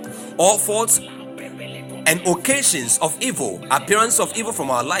errors, all faults, and occasions of evil, appearance of evil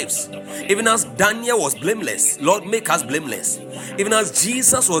from our lives. Even as Daniel was blameless, Lord, make us blameless. Even as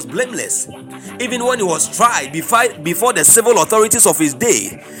Jesus was blameless, even when he was tried before the civil authorities of his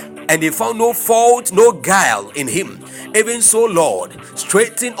day, and they found no fault, no guile in him. Even so, Lord,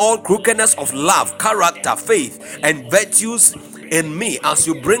 straighten all crookedness of love, character, faith, and virtues in me as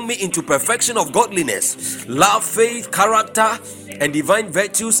you bring me into perfection of godliness, love, faith, character, and divine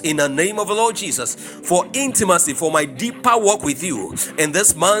virtues in the name of the Lord Jesus, for intimacy, for my deeper walk with you in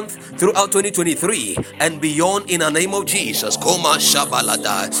this month throughout 2023 and beyond in the name of Jesus. Koma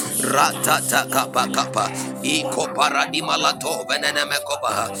shabalada ratata kapa kapa iko paradima lato venene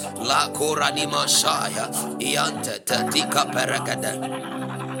mekoba la koradima shaya iante tatika perakada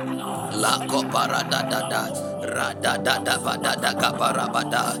la koparada dada rada dada bada da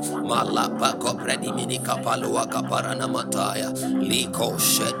kaparabada malapa kopredi mini kapalua kaparana mataya liko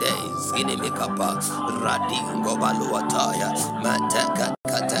shede zini mikapa radingo baluataya mateka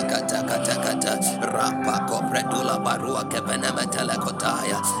kata rapa kopredula barua kepene metele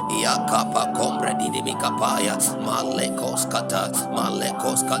kotaya yakapa kompredi mikapaya malekos kata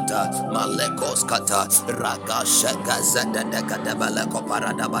raga shega zede dekade bele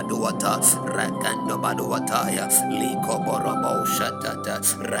koparada baduata rekendo baduataya liko borobo shatata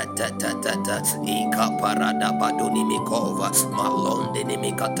ratatata ikaparada baduni mikova malonde ni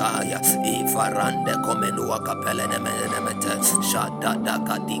mikataya ifarande komenua kapele nemete shadada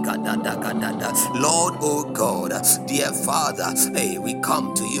kadika dada. Lord, oh God, dear Father, hey, we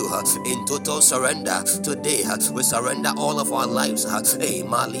come to you in total surrender today. We surrender all of our lives, hey,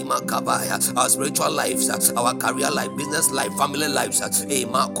 malima kabaya, our spiritual lives, our career life, business life, family lives, hey,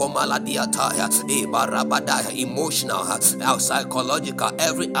 makomala diataya, hey, barabadaya, emotional, our psychological,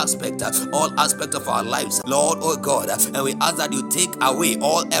 every aspect, all aspects of our lives, Lord, oh God, and we ask that you take away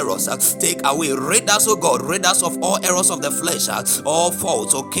all errors, rid us, oh God, rid us of all errors of the flesh, all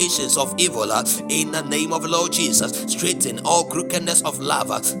faults, occasions of evil, in the name of the Lord Jesus. Straighten all crookedness of love,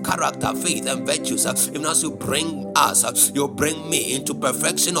 character, faith, and virtues. Even as you bring us, you bring me into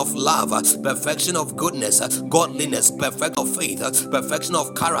perfection of love, perfection of goodness, godliness, perfection of faith, perfection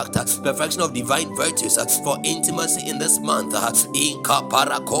of character, perfection of divine virtues, for intimacy in this month. Inka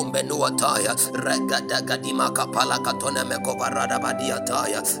para kombe nuataya, regada gadima kapala katone mekovarada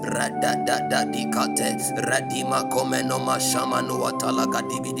badiataya, radada dikate, radima komeno mashama nuatala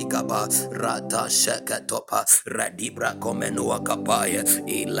gadibidikaba, rata sheketopa, radibra komeno akapaya,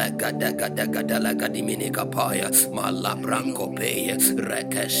 ilegada gada gada lagadimini kapaya, malabranko peye,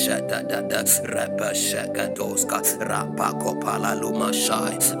 rekeshada dada, repeshagadoska, rapako pala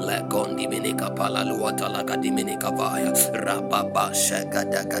lumashai, legondi minika pala luatala gadiminika vaya, rababa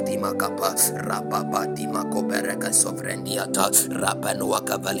shagada gadima kapa, rababa dimako bereka sovrendiata, rapanua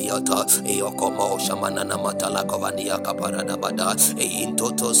cavaliota, eokomo shamanana matala kovandia kaparada bada, in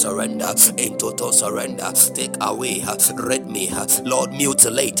total surrender, take away, rid me, Lord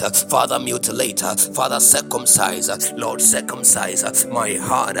mutilate, Father mutilate, Father circumcise, Lord circumcise my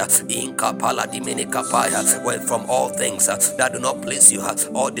heart, in kapala diminika paya, well from all things that do not please you,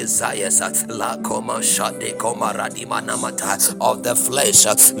 all desires, la koma shade koma radimana mata of the flesh,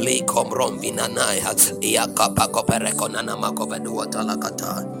 li kom rombinanai, iakapa koperekonana makoveduata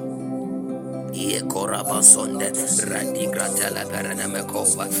lakata. Ie korabasonde radigratela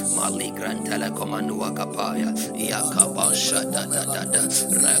perenemekova maligrantele komanua kapaya iakaba shada da da da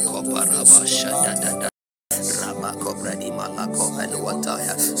rekoparaba shada da da. So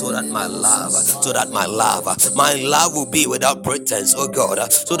that my love will be without pretense, oh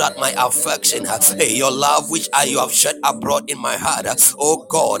God, so that my affection, your love which you have shed abroad in my heart, oh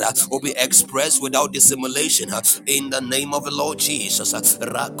God, will be expressed without dissimulation, in the name of the Lord Jesus.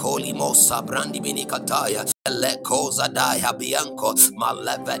 Rakoli mosa brandi minikataya. Leko zadaya bianco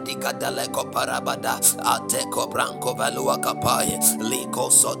malevedica deleco parabada ateco branco valua capaye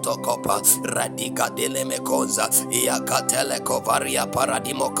liko soto copa radica dele mecoza iacateleco varia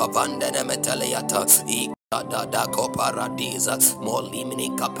paradimo cavande nemeteleata da coparadiza molimini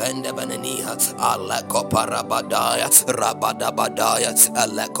capende veneniha aleko parabadaya rabadabadaya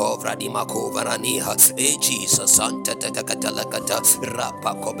aleko vradima covaraniha Jesus sante teteketelekata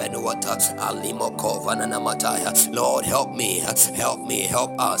rapako benuata alimo kovananamataya. Lord help me,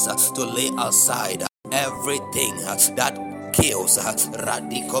 help us to lay aside everything that kills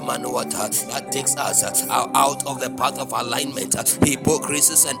radikomanuata, that takes us out of the path of alignment,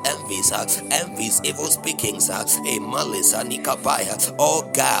 hypocrisies and envies, evil speakings, a malice, nikapaya, all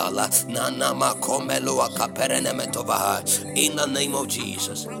guile, nanama komeloa kaperenemetovaha. In the name of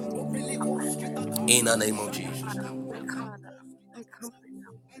Jesus. In the name of Jesus.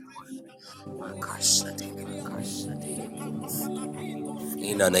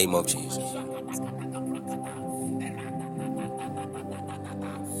 In the name of Jesus.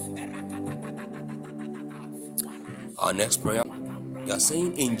 Our next prayer, we are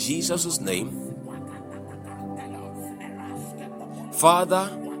saying in Jesus' name,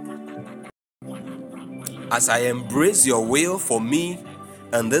 Father, as I embrace your will for me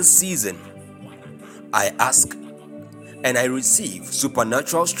in this season, I ask and I receive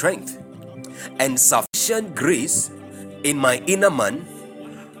supernatural strength and sufficient grace in my inner man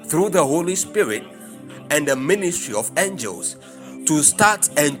through the Holy Spirit and the ministry of angels to start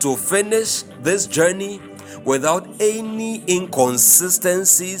and to finish this journey without any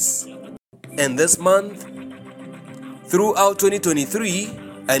inconsistencies in this month, throughout 2023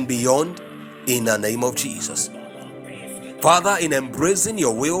 and beyond, in the name of Jesus. Father, in embracing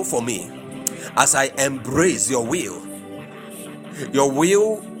your will for me, as I embrace your will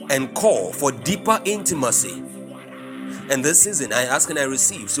and call for deeper intimacy in this season, I ask and I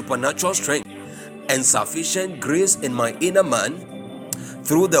receive supernatural strength and sufficient grace in my inner man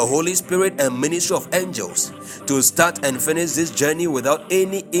through the Holy Spirit and ministry of angels to start and finish this journey without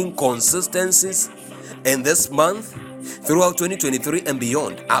any inconsistencies in this month, throughout 2023 and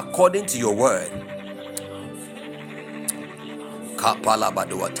beyond, according to your word.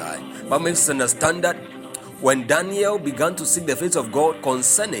 But makes us understand that when Daniel began to seek the face of God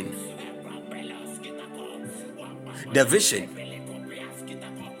concerning the vision,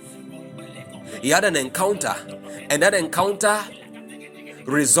 he had an encounter, and that encounter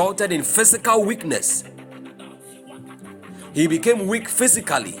resulted in physical weakness. He became weak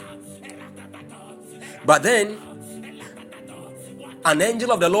physically. But then an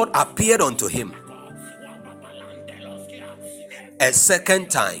angel of the Lord appeared unto him a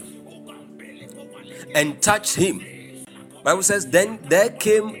second time and touched him. Bible says, then there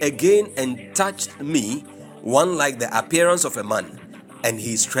came again and touched me one like the appearance of a man, and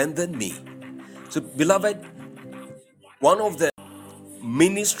he strengthened me So, beloved, one of the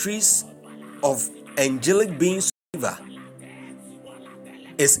ministries of angelic beings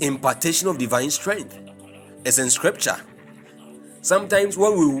is impartation of divine strength. It's in scripture. Sometimes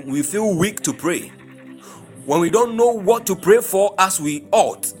when we feel weak to pray, when we don't know what to pray for as we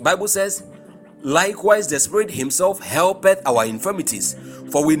ought, Bible says, likewise the Spirit himself helpeth our infirmities,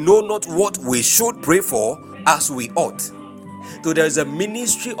 for we know not what we should pray for as we ought. So there is a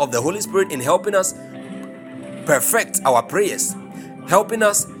ministry of the Holy Spirit in helping us perfect our prayers, helping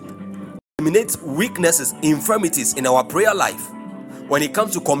us eliminate weaknesses, infirmities in our prayer life when it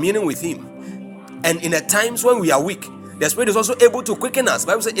comes to communing with him. And in the times when we are weak, the Spirit is also able to quicken us. The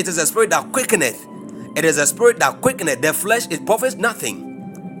Bible says it is a spirit that quickeneth. It is a spirit that quickeneth. The flesh, it profits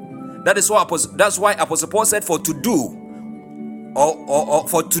nothing. That's why Apostle Paul said, for to do, or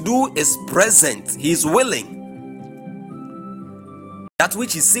for to do is present. He is willing. That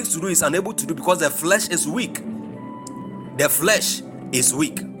which he seeks to do is unable to do because the flesh is weak. The flesh is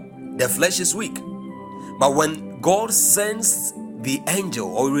weak. The flesh is weak. But when God sends the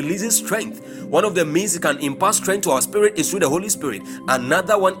angel or releases strength, one of the means he can impart strength to our spirit is through the Holy Spirit.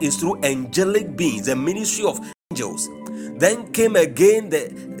 Another one is through angelic beings, the ministry of angels. Then came again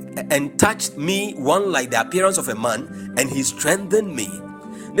and touched me one like the appearance of a man, and he strengthened me.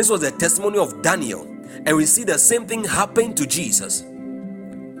 This was the testimony of Daniel, and we see the same thing happen to Jesus.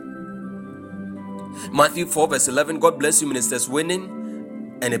 Matthew 4 verse 11. God bless you, Ministers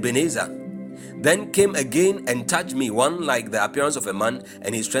Winning and Ebenezer. Then came again and touched me one like the appearance of a man,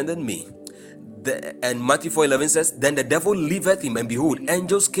 and he strengthened me. And Matthew 4:11 says, then the devil leaveth him, and behold,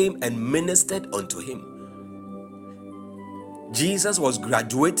 angels came and ministered unto him. Jesus was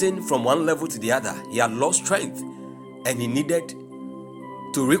graduating from one level to the other. He had lost strength and he needed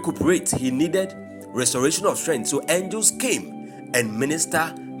to recuperate. He needed restoration of strength. So angels came and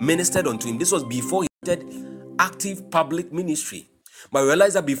ministered unto him. This was before he started active public ministry. But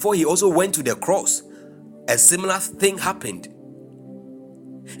realize that before he also went to the cross, a similar thing happened.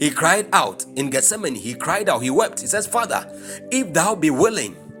 He cried out in Gethsemane. He cried out. He wept. He says, Father, if thou be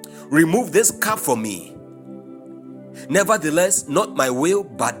willing, remove this cup from me. Nevertheless, not my will,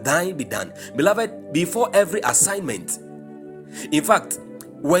 but thine be done. Beloved, before every assignment, in fact,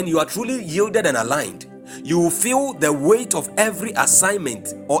 when you are truly yielded and aligned, you will feel the weight of every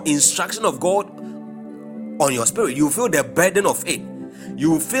assignment or instruction of God on your spirit. You feel the burden of it.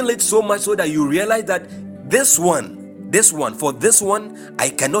 You feel it so much so that you realize that for this one, I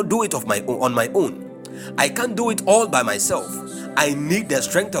cannot do it on my own. I can't do it all by myself. I need the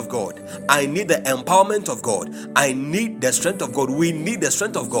strength of God. I need the empowerment of God. I need the strength of God. We need the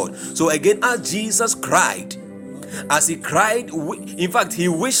strength of God. So again, as Jesus cried, in fact, he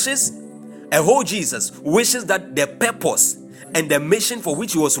wishes, a whole Jesus wishes that the purpose and the mission for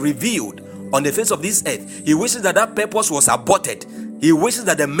which he was revealed on the face of this earth, he wishes that purpose was aborted. He wishes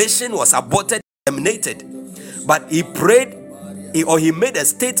that the mission was aborted, terminated. But he prayed, or he made a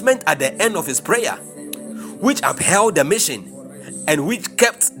statement at the end of his prayer, which upheld the mission and which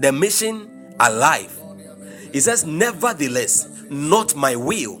kept the mission alive. He says, nevertheless, not my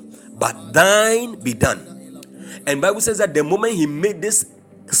will, but thine be done. And Bible says that the moment he made this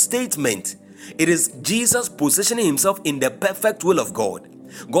statement, it is Jesus positioning himself in the perfect will of God.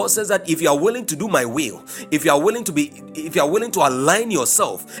 God says that if you are willing to do my will, if you are willing to align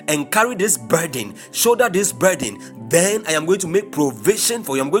yourself and carry this burden, shoulder this burden, then I am going to make provision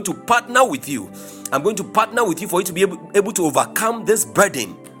for you. I'm going to partner with you. I'm going to partner with you for you to be able to overcome this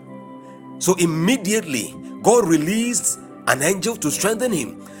burden. So immediately, God released an angel to strengthen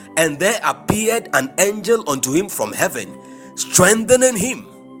him. And there appeared an angel unto him from heaven, strengthening him.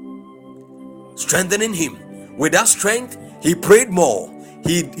 With that strength, he prayed more.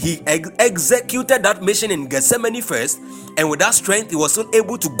 He executed that mission in Gethsemane first, and with that strength, he was still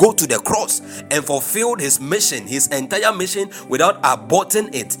able to go to the cross and fulfilled his mission, his entire mission, without aborting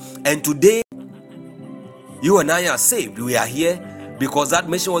it. And today, you and I are saved. We are here because that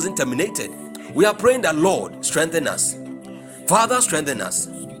mission wasn't terminated. We are praying that, Lord, strengthen us. Father, strengthen us.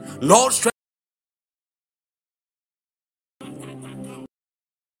 Lord, strengthen.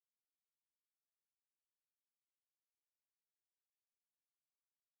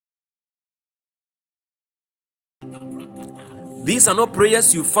 These are not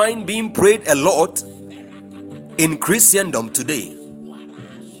prayers you find being prayed a lot in Christendom today.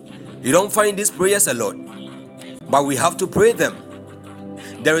 You don't find these prayers a lot, but we have to pray them.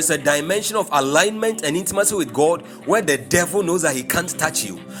 There is a dimension of alignment and intimacy with God where the devil knows that he can't touch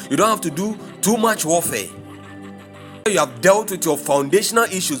you. You don't have to do too much warfare. You have dealt with your foundational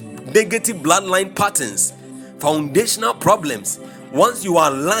issues, negative bloodline patterns, foundational problems. Once you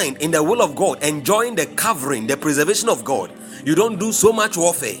are aligned in the will of God, enjoying the covering, the preservation of God, you don't do so much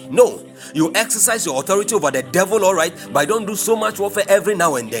warfare. No, you exercise your authority over the devil, all right, but don't do so much warfare every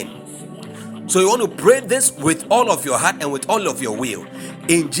now and then. So you want to pray this with all of your heart and with all of your will.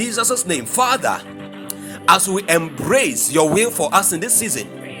 In Jesus' name, Father, as we embrace your will for us in this season,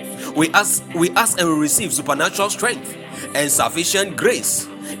 we ask and we receive supernatural strength and sufficient grace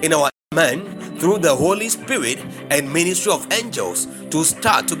in our man through the Holy Spirit and ministry of angels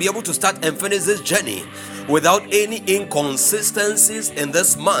to be able to start and finish this journey without any inconsistencies in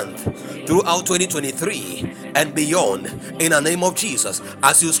this month throughout 2023 and beyond, in the name of Jesus.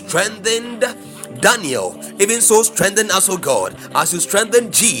 As you strengthened Daniel, even so strengthen us, oh God. As you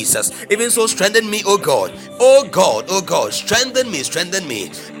strengthen Jesus, even so strengthen me, oh God. Oh God, oh God, strengthen me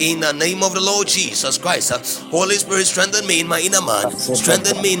in the name of the Lord Jesus Christ. Holy Spirit, strengthen me in my inner man,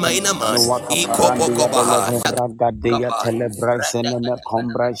 strengthen me in my inner man. Ragadia telebrasene me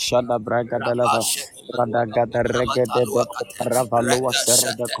combra shada braga deleva radagada regede de coparavalua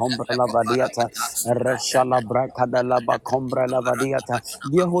serre de combra lavadiata reshala braca de laba combra lavadiata.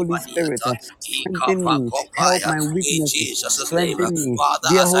 Dear Holy Spirit, strengthen me, help my In weaknesses, Jesus' name, strengthen me. Father,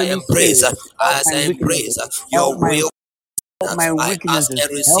 Dear as I Holy embrace, Spirit, help my weaknesses, your will, help my I ask weaknesses,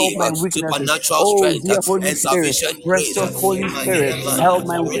 and help receive my weaknesses. supernatural Oh, strength dear Holy and Spirit, sufficient grace precious Holy in my Spirit, inner man help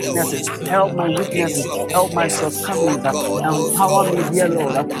my through the Holy weaknesses, Spirit help my and the weaknesses, ministry of help my angels. shortcomings. Oh Empower me, God, dear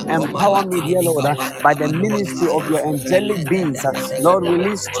Lord. Empower me, dear Lord, by the ministry of your angelic beings. Lord,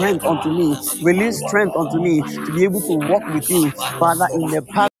 release strength unto me. Release strength unto me to be able to walk with you, Father, in the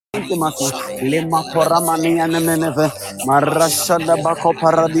path intimacy. Lema koramani anemeneve marashada bako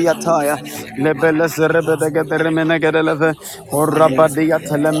paradiataya lebele serebe de gedremene gedeleve orabadia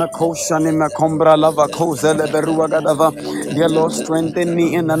teleme koshani me kombra lava koze leberua gadava. Dear Lord, strengthen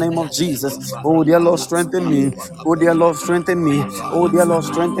me in the name of Jesus. Oh dear Lord, strengthen me. Oh dear Lord, strengthen me. Oh dear Lord,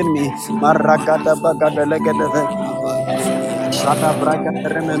 strengthen me. Maragada bagada legedeve Shada braga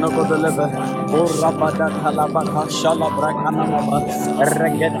remeno godeleve o rabada talabaka shala brakana maba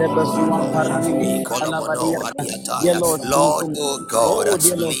regede bezuan parani mi alabadia. Dear Lord, Lord, strengthen me. oh God, Oh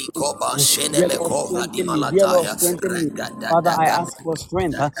dear Lord, Likoba strengthen me. Shene Dear Lord, Mekova di strengthen me. Dear Lord, Malataya, strengthen me. Father, I Regadagada. ask for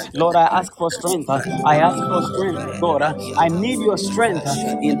strength. Lord, I ask for strength. I ask for strength, God. I need your strength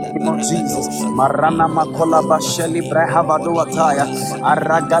in the name of Jesus. Marana makola basheli brahavadu ataya.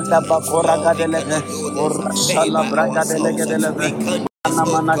 Aragada bakora Lord, we gadeleve. cannot do this Orashala by braga ourselves. delegedeleve. We can't do this, Ana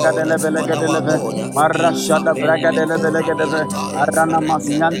oh mana God, gadele bele on our gadeleve. own. Marashada braga dele bele gadeve. Arana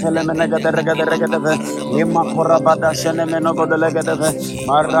masiantele mene gadere gadere gadeve. Lima korabada shene meno godele gadeve.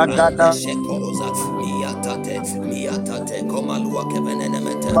 Maragada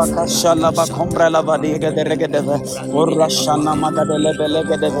bakashala bakombra lavadi gadere gadeve. Orashana magadele bele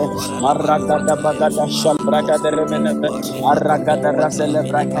gadeve. Maragada bagada shal braga dere meneve. Aragada rasele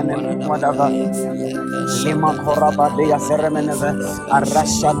brakane wadava. Lima korabadia seremeneve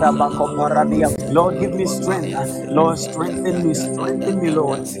arashada bakoparadia. Lord, give me strength. Lord, strengthen me,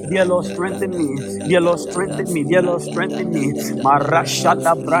 Lord. Dear Lord, strengthen me. Dear Lord, strengthen me. Dear Lord, strengthen me.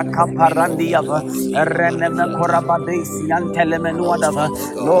 Marashada braka parandiava reneme korabade siantelemenuadava.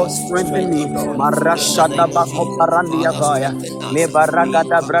 Lord, strengthen me. Marashada bakoparandiava.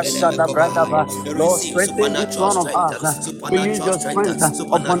 Lebaragada brashada bradava. Lord, Receive strengthen each supernatural one of strength, us. Release your strength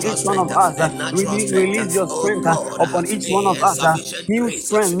upon supernatural each one of strength, us. and natural strength. Release your Oh strength God, upon each one of and us. sufficient New grace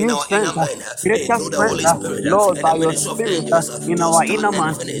strength, in new our inner strength, man, greater through the strength, Holy Spirit Lord, and the by your ministry of spirit angels in to our start inner and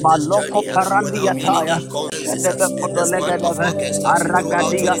man. finish this Maloko journey without any parandiataya. inconsistencies in this month of Shedebekodolegedeve, August,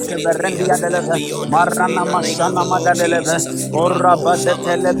 throughout Aragadias 2023 and keberendiadeleve, beyond. Marana In the name of mashana the Lord magadeleve, Jesus, Rado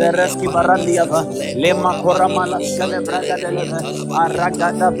Orabadetele Shamakuvenia bereski Paradisa, barandiava, Lema Lekora koramala Badini celebragadeleve, Cantelegenia Talabadiata,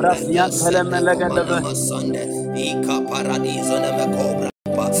 Aragada Renda brasian Sende telemelegedeve. Comanama Sande, Ika Paradiso Nemecobra.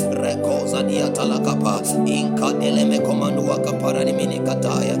 Rekoza diatala kapa inka deleme komandua kapara ni mini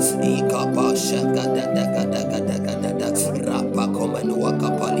kataya ika pasha gada gada gada gada rapa komandua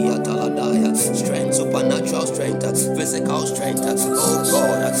kapali atala daya strength, supernatural strength, physical strength, oh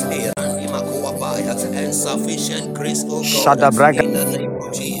God, irani makuwa baya and sufficient grace, oh God, Shadabraga. in the name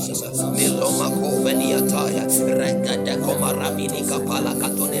of Jesus. Miloma koveni ataya regada komaramini kapala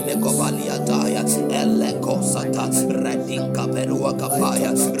katone mekobali ataya eleko sata redinka perua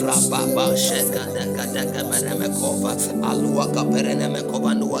kapaya rababa sheka deka deka mereme kova alua kaperene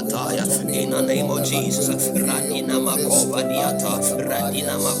mekova nuataya in the name of Jesus. Radina Radina Makova Niata,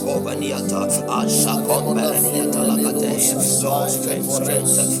 Radina Makova Niata, Ashakon Bereniata Lakate. Lord, strength.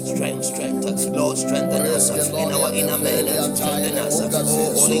 Lord, strengthen us in our inner man. Strengthen us,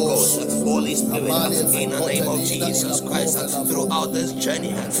 oh Holy Ghost, Holy Spirit, in the name of Jesus Christ. Throughout this journey,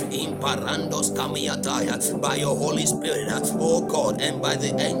 in Parandos Kamiataya, by your Holy Spirit, oh God, and by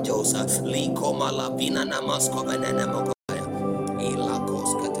the angels, Likoma Lapina Namaskova.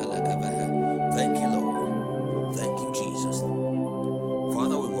 Thank you, Lord. Thank you, Jesus.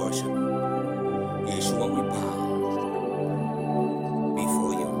 Father, we worship. Yeshua, we bow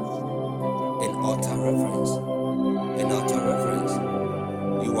before you in utter reverence. In utter reverence.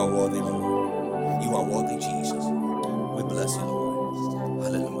 You are worthy, Lord. You are worthy, Jesus. We bless you, Lord.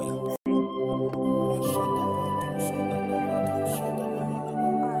 Hallelujah.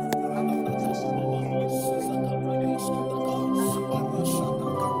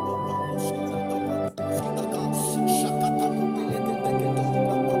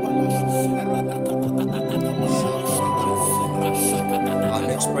 Our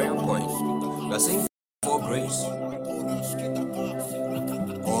next prayer point. We are saying for grace.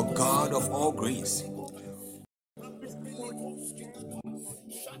 O God of all grace.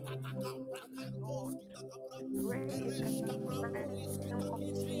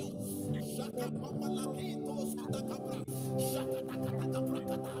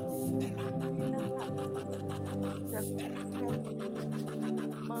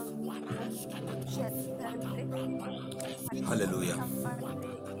 Hallelujah.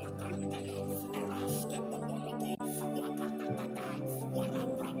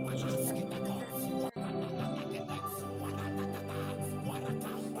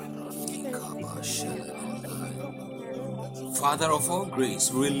 Father of all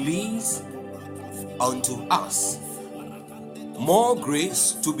grace, release unto us more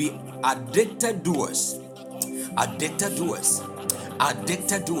grace to be addicted doers,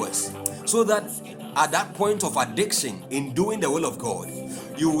 so that at that point of addiction in doing the will of God,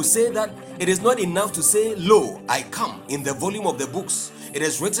 you will say that it is not enough to say, lo, I come in the volume of the books, it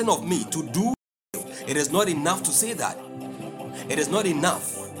is written of me to do. It is not enough to say that. It is not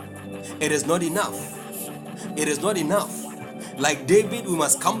enough. It is not enough. It is not enough. Like David, we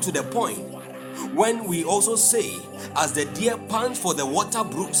must come to the point when we also say, as the deer pants for the water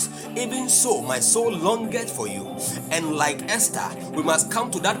brooks, even so my soul longeth for you. And like Esther, we must come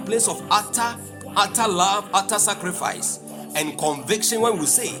to that place of utter love, utter sacrifice, and conviction when we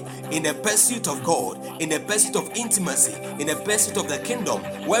say, in the pursuit of God, in the pursuit of intimacy, in the pursuit of the kingdom,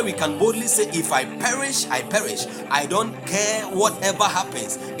 where we can boldly say, if I perish, I perish. I don't care whatever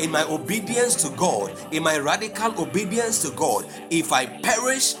happens. In my obedience to God, in my radical obedience to God, if I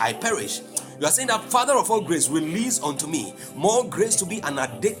perish, I perish. You are saying that, Father of all grace, release unto me more grace to be an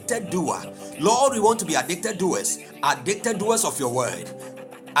addicted doer. Lord, we want to be addicted doers of your word.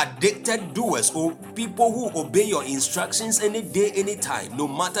 Addicted doers, or people who obey your instructions any day, any time, no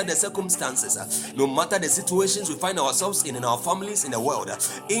matter the circumstances, no matter the situations we find ourselves in our families, in the world.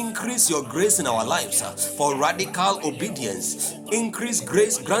 Increase your grace in our lives for radical obedience. Increase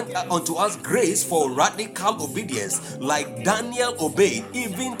grace, grant unto us grace for radical obedience, like Daniel obeyed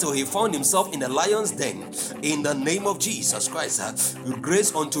even till he found himself in the lion's den. In the name of Jesus Christ,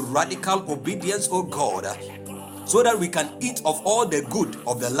 grace unto radical obedience, O God, so that we can eat of all the good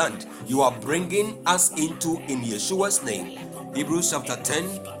of the land you are bringing us into, in Yeshua's name. Hebrews chapter 10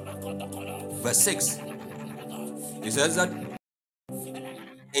 verse 6. It says that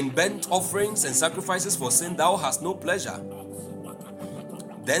in burnt offerings and sacrifices for sin thou hast no pleasure.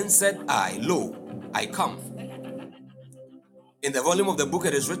 Then said I, lo, I come. In the volume of the book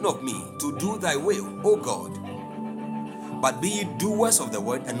it is written of me, to do thy will, O God. But be ye doers of the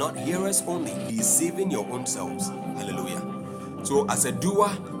word and not hearers only, deceiving your own selves. Hallelujah. So as a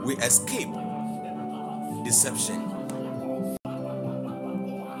doer, we escape deception.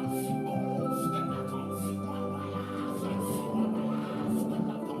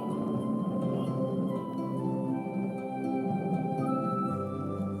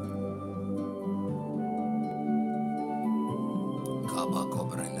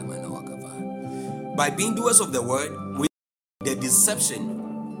 By being doers of the word, we the deception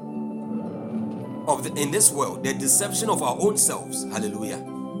of in this world, the deception of our own selves. Hallelujah.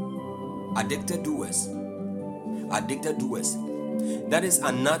 Addicted doers. That is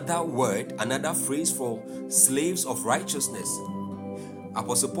another word, another phrase for slaves of righteousness.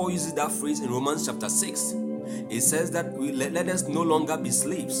 Apostle Paul uses that phrase in Romans chapter 6. It says that let us no longer be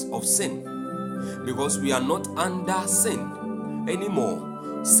slaves of sin, because we are not under sin anymore.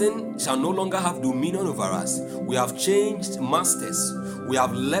 Sin shall no longer have dominion over us. We have changed masters. We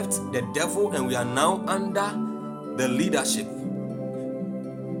have left the devil and we are now under the leadership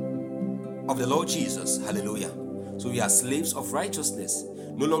of the Lord Jesus. Hallelujah. So we are slaves of righteousness,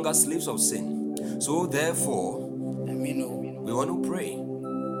 no longer slaves of sin. So therefore, we want to pray. We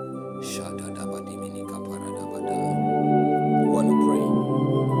want to pray.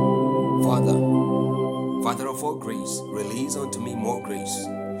 Father of all grace, release unto me more grace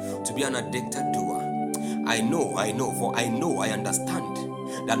to be an addicted doer. I understand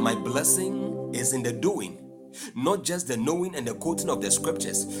that my blessing is in the doing, not just the knowing and the quoting of the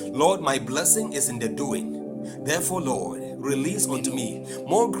scriptures. Lord, my blessing is in the doing. Therefore, Lord, release unto me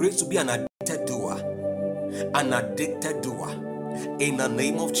more grace to be an addicted doer. An addicted doer. In the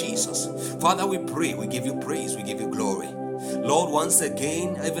name of Jesus. Father, we pray, we give you praise, we give you glory. Lord, once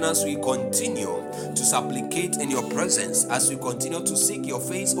again, even as we continue to supplicate in your presence, as we continue to seek your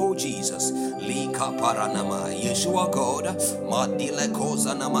face, oh Jesus, Lika Paranama, Yeshua God, Madile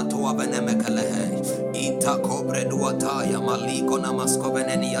Koza Namatoa Benemekalehe, Ita Kobre Duataya, Maliko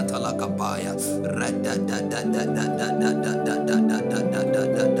Namaskoveneni Atalakapaya, Rada da da da da da da da da da da da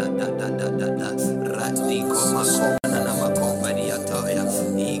da da da da da, Radiko Makona Namakopaniataya,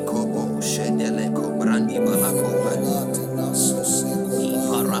 Ikobo Shedele Kobrandi Balakopani.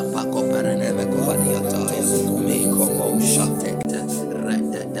 Iparapako pereneme kobaniataya, Mekobo Shatekte,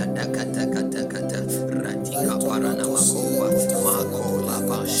 Reda Dakatakata, Ratika Paranamakoba, Makola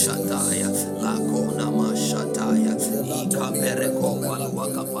Bashataya, Lakona Mashataya, Ika Pereko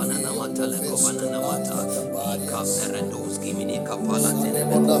Paluaka Pananamataleco Bananamata, Ika Peredoski Minika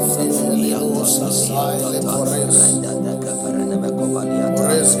Palatenemekosa, Iatata, Reda Dakapereneme Kobaniata,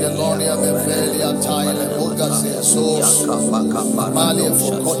 Praise the Lord, Bevelia Tile, Bogas, Jesus, Malia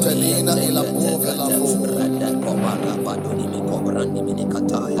Focotelina, Ila Bovela, Reda Kobara Baduni Mikobrandi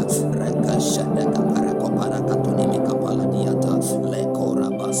Minikataya, Reka Shadeka Parakopara Katuni Mikapaladiata, Lekora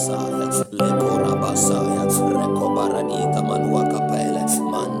Basaya, Rekobara Dieta Manua Capele,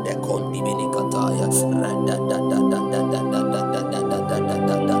 Mande Condi Minikataya, Reda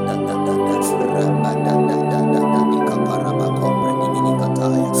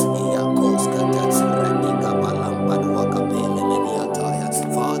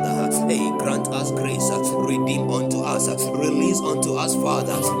Father, grant us grace, redeem unto us, release unto us,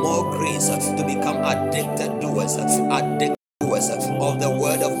 Father, more grace to become addicted doers, of the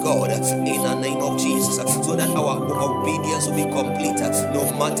word of God in the name of Jesus, so that our obedience will be complete, no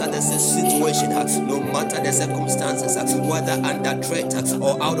matter the situation, no matter the circumstances, whether under threat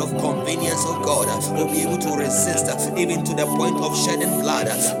or out of convenience of God, we'll be able to resist even to the point of shedding blood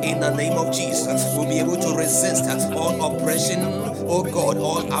in the name of Jesus. We'll be able to resist all oppression, oh God,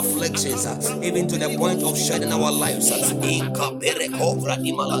 all afflictions, even to the point of shedding our lives. In Kapere Kovra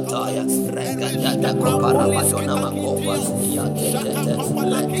Imalataya, Regadada Koparabadona Makova, Yatete,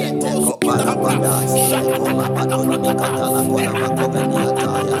 Letete Koparabada, Yakoma Padoni Mikatala Kona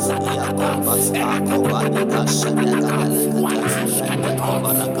Makoveniataya, Yakomba, Akova Nika Shadaka Delekata,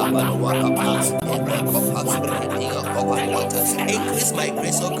 increase my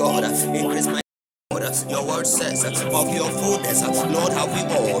grace, oh God, increase my your word says, of your fullness, Lord, have we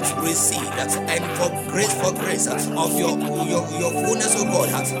all received, and for grace, of your fullness, oh God,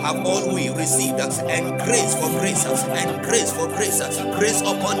 have all we received, and grace for grace, and grace for grace, grace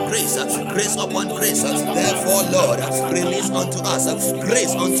upon grace, grace upon grace. Therefore, Lord, release unto us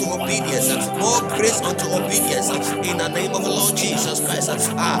grace unto obedience, more grace unto obedience, in the name of the Lord Jesus Christ,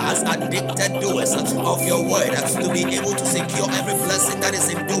 as addicted doers of your word, to be able to secure every blessing that is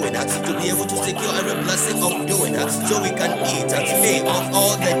in doing, to be able to secure every blessing of doing, so we can eat of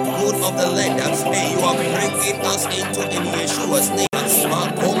all the good of the land. You are bringing us into in Yeshua's name.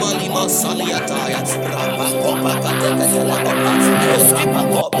 Makoma lima saliataya, rapakopa katekatela kopa,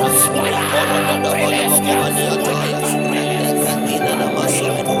 rapakopa,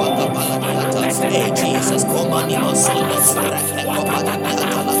 Jesus, come on, you must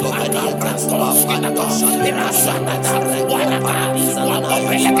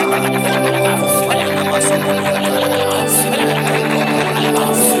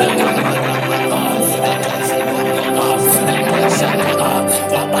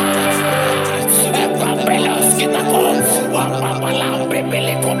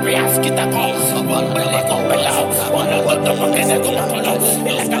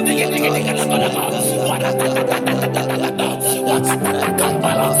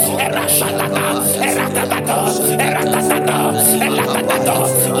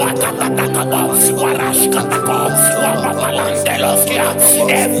Beloskia,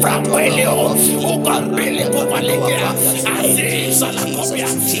 Eframelio, Ugambele Kovalekia, Aziza la Copia,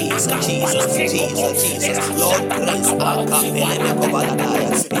 Lord, praise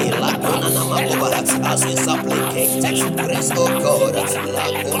as we supplicate, praise, oh God, oh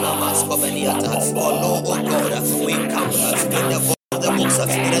Lord, oh God, we come in the voice of the books,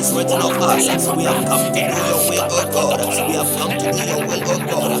 it is written of us, we have come to do your will, oh God, we have come to do your will, oh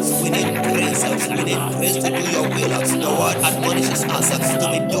God, we need praise to do your will, the word admonishes us to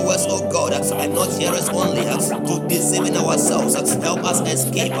be doers, oh God, and not hearers only, to deceiving ourselves, help us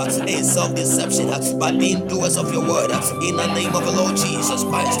escape a self-deception, by being doers of your word, in the name of the Lord Jesus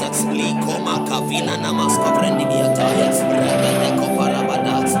Christ. Likoma kavina namasko prendibiataya, rebele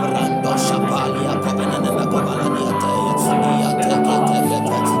koparabada, rando shapalia kovena namakovaladiataya,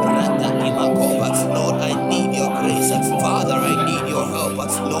 Lord, I need your grace. Father, I need your help.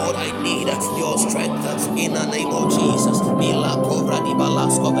 Lord, I need your strength. In the name of Jesus. Mila kovra di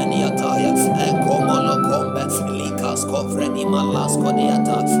balasko veniataya, komolo kombe, likas kovre di malasko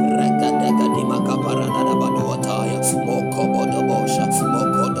diata, rekadeka di makaparana da baduataya, mokobodo bosha,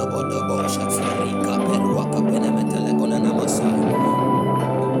 mokodobodo bosha, rika perua kapenemetele konana masaya.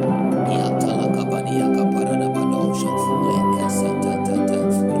 Yatala kabadia kaparana badosha, leka satata,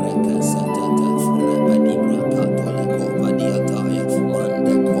 reka satata, rebadi brakato leko badiataya,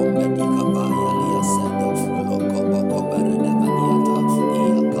 mande kombe di kabaya liasado, loko boko barada badiata,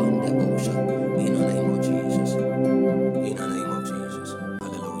 iakande bosha. In the name of Jesus. In the name of Jesus.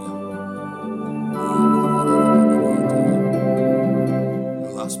 Hallelujah. The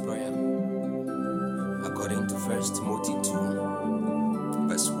last prayer, according to 1 Timothy 2,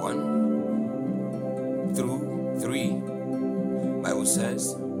 verse 1 through 3, Bible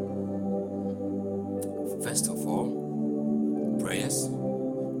says, first of all, prayers,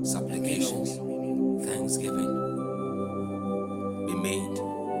 supplications, thanksgiving be made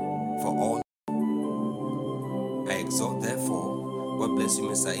for all. I exhort therefore, God bless you,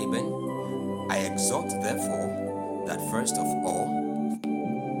 Mr. Eben. I exhort therefore that first of all,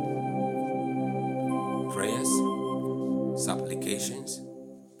 prayers, supplications,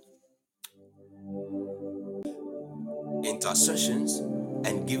 intercessions,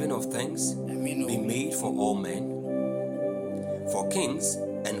 and giving of thanks be made for all men, for kings,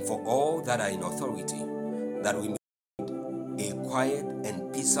 and for all that are in authority, that we may a quiet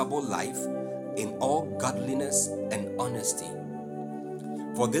and peaceable life in all godliness and honesty.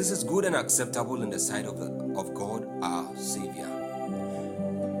 For this is good and acceptable in the sight of God our Savior.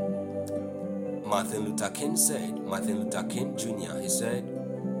 Martin Luther King Jr., he said,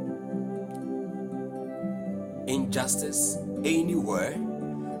 injustice anywhere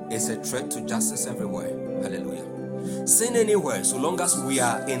is a threat to justice everywhere. Hallelujah. Sin anywhere, so long as we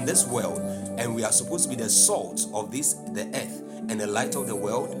are in this world and we are supposed to be the salt of the earth and the light of the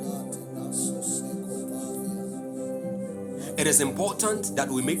world, it is important that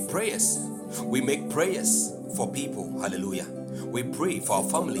we make prayers. We make prayers for people. Hallelujah. We pray for our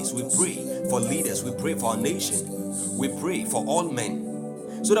families. We pray for leaders. We pray for our nation. We pray for all men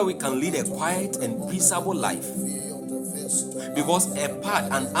so that we can lead a quiet and peaceable life. Because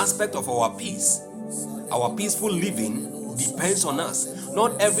an aspect of our peace, our peaceful living depends on us.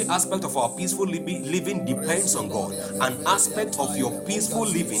 Not every aspect of our peaceful living depends on God. An aspect of your peaceful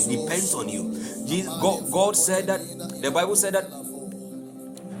living depends on you. God said that, the Bible said that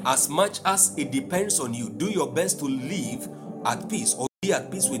as much as it depends on you, do your best to live at peace or be at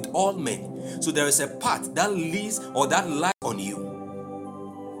peace with all men. So there is a part that lies on you.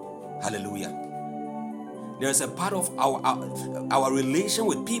 Hallelujah. There is a part of our relation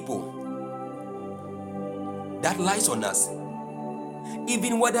with people that lies on us.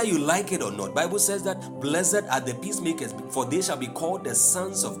 Even whether you like it or not. Bible says that blessed are the peacemakers, for they shall be called the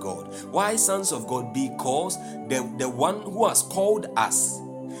sons of God. Why sons of God? Because the one who has called us,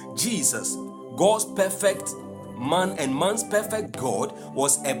 Jesus, God's perfect man and man's perfect God,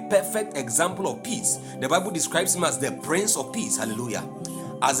 was a perfect example of peace. The Bible describes him as the Prince of Peace. Hallelujah.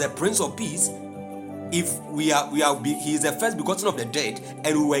 As a Prince of Peace, if he is the first begotten of the dead,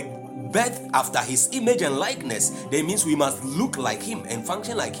 and we were birthed after his image and likeness, that means we must look like him and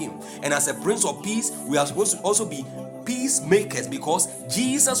function like him. And as a Prince of Peace, we are supposed to also be peacemakers, because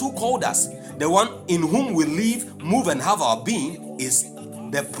Jesus, who called us, the one in whom we live, move, and have our being, is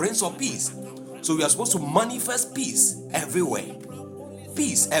the Prince of Peace. So we are supposed to manifest peace everywhere.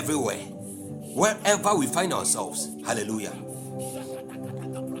 Peace everywhere, wherever we find ourselves. Hallelujah.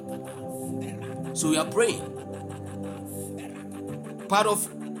 So we are praying. Part of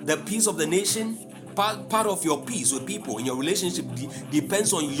the peace of the nation, part of your peace with people in your relationship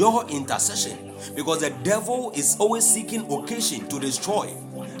depends on your intercession. because the devil is always seeking occasion to destroy.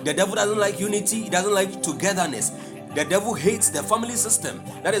 The devil doesn't like unity, he doesn't like togetherness. The devil hates the family system.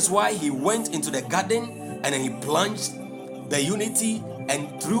 That is why he went into the garden and then he plunged the unity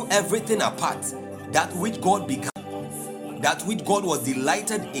and threw everything apart. That which God began, that which God was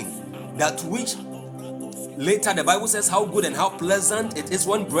delighted in, that which later the Bible says how good and how pleasant it is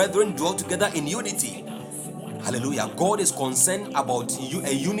when brethren dwell together in unity. Hallelujah. God is concerned about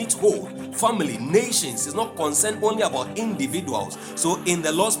a unit whole, family, nations. He's not concerned only about individuals. So in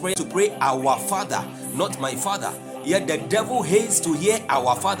the Lord's Prayer to pray, our Father, not my Father. Yet the devil hates to hear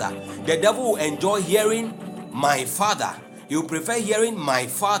our Father. The devil will enjoy hearing my Father. He will prefer hearing my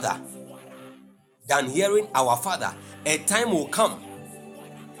Father than hearing our Father. A time will come,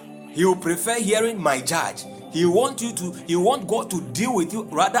 he will prefer hearing my judge. He want God to deal with you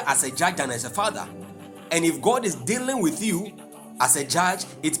rather as a judge than as a father. And if God is dealing with you as a judge,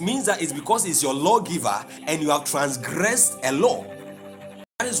 it means that it's because he's your lawgiver and you have transgressed a law.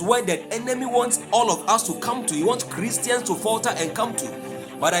 That is where the enemy wants all of us to come to. He wants Christians to falter and come to.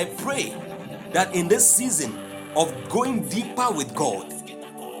 But I pray that in this season of going deeper with God,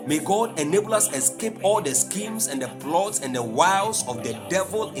 may God enable us escape all the schemes and the plots and the wiles of the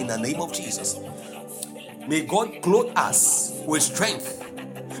devil in the name of Jesus. May God clothe us with strength.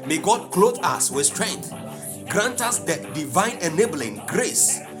 May God clothe us with strength. Grant us the divine enabling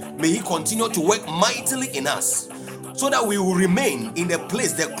grace. May He continue to work mightily in us, so that we will remain in the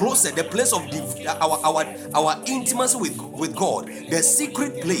place, the closet, the place of our intimacy with God, the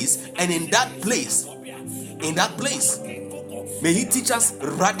secret place. And in that place, may He teach us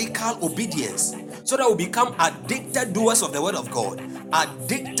radical obedience, so that we become addicted doers of the word of God.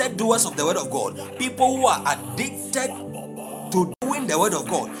 Addicted doers of the word of God. People who are addicted to doing the word of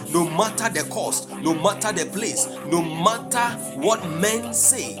God, no matter the cost, no matter the place, no matter what men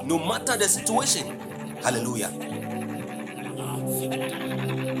say, no matter the situation. Hallelujah.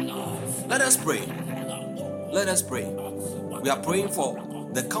 Let us pray. Let us pray. We are praying for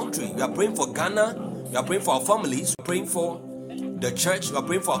the country. We are praying for Ghana. We are praying for our families. We are praying for the church. We are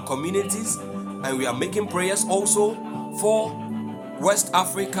praying for our communities. And we are making prayers also for West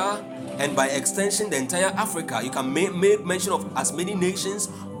Africa, and by extension the entire Africa. You can make mention of as many nations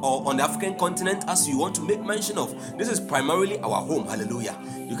or on the African continent as you want to make mention of. This is primarily our home. Hallelujah.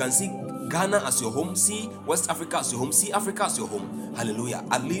 You can see Ghana as your home, see West Africa as your home, see Africa as your home. Hallelujah.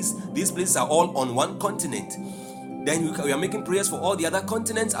 At least these places are all on one continent. Then we are making prayers for all the other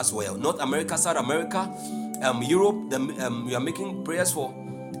continents as well. North America, South America, Europe. We are making prayers for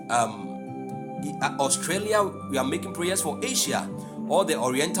Australia. We are making prayers for Asia, all the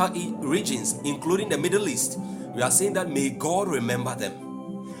Oriental regions, including the Middle East. We are saying that may God remember them.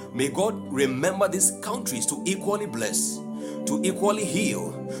 May God remember these countries to equally bless, to equally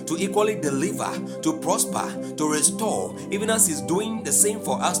heal, to equally deliver, to prosper, to restore, even as He's doing the same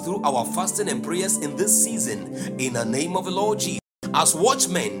for us through our fasting and prayers in this season, in the name of the Lord Jesus. As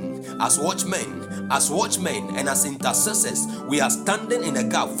watchmen, and as intercessors, we are standing in the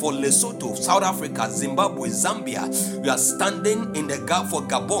gap for Lesotho, South Africa, Zimbabwe, Zambia. We are standing in the gap for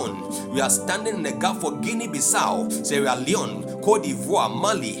Gabon. We are standing in the gap for Guinea-Bissau, Sierra Leone, Cote d'Ivoire,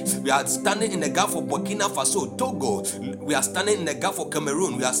 Mali. We are standing in the gap for Burkina Faso, Togo. We are standing in the gap for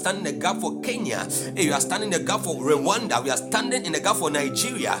Cameroon. We are standing in the gap for Kenya. We are standing in the gap for Rwanda. We are standing in the gap for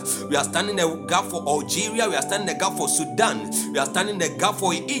Nigeria. We are standing in the gap for Algeria. We are standing in the gap for Sudan. We are standing in the gap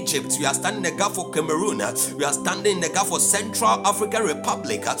for Egypt. We are standing in the gap for Cameroon. We are standing in the gap for Central African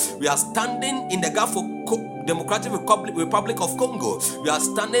Republic. We are standing in the gap for Democratic Republic of Congo. We are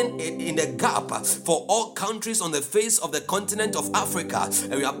standing in the gap for all countries on the face of the continent of Africa.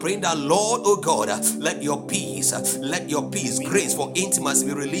 And we are praying that, Lord, oh God, let your peace, grace for intimacy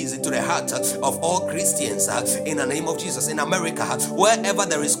be released into the heart of all Christians in the name of Jesus. In America, wherever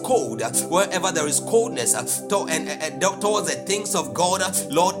there is cold, wherever there is coldness towards the things of God,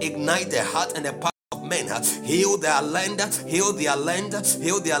 Lord, ignite the heart and the power of men. Heal their land, heal their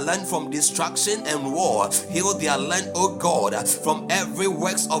land from destruction and war. Heal their land, oh God, from every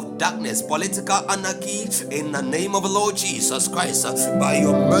works of darkness, political anarchy, in the name of the Lord Jesus Christ. By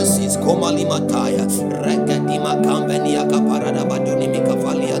your mercies, Komali Mataya, Rekadima Kambenia Kaparada Baduni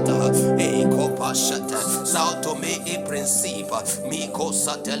Mikavaliata, Ekopa Shata, Sao Tome e Principe, Miko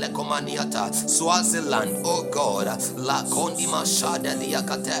Satelekomaniata, Swaziland, oh God, La Kondima Shada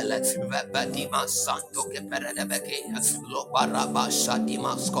Diakatele, Vebadima San. mantoke peredebeke lo baraba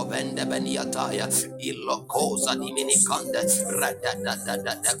shadima skovende beniataya ilokoza diminikande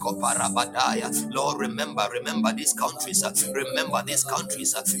radadadadada koparabadaya. Lord, remember these countries, remember these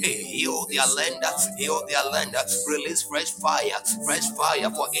countries, heal their land, release fresh fire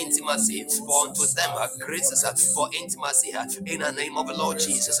for intimacy, for unto them graces for intimacy in the name of the Lord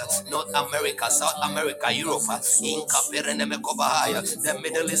Jesus. North America, South America, Europe, Inka Perenemekobahaya, the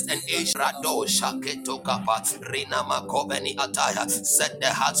Middle East and Asia, Rado Shaketo Kapa, Rina Makoveni Ataya, set the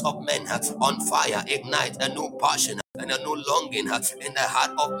hearts of men on fire, ignite a new passion and a new longing in the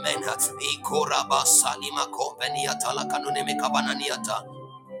heart of men. Ikoraba Salima Koveni Atala Kanuneme Kabananiata,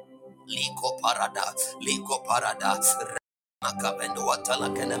 Liko Parada. Makabendo watala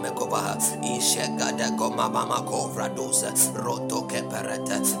kene mekobaha ishega de goma mama kovra doze roto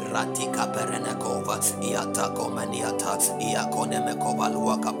keperete ratika perene kova iata komaniata iakone mekova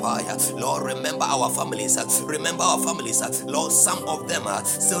lua kapaya. Lord, remember our families, Lord. Some of them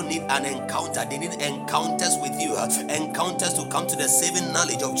still need an encounter. They need encounters with you, encounters to come to the saving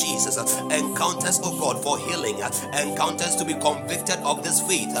knowledge of Jesus, encounters, oh God, for healing, encounters to be convicted of this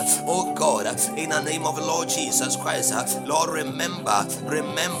faith, oh God, in the name of the Lord Jesus Christ. Lord, remember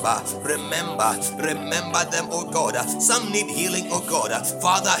them, oh God. Some need healing, oh God.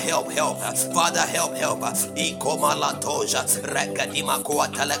 Father, help.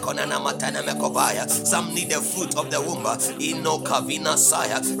 Some need the fruit of the womb.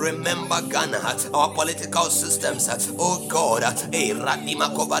 Remember Ghana, our political systems, oh God.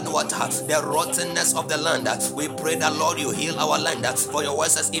 The rottenness of the land. We pray that, Lord, you heal our land. For your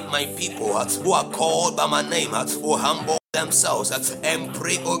word says, if my people who are called by my name will humble themselves and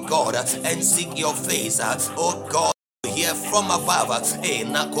pray, oh God, and seek your face, oh God, hear from above, and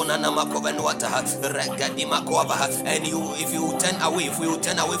you, if you turn away,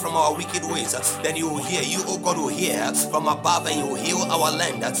 from our wicked ways, then you will hear, oh God will hear from above, and you will heal our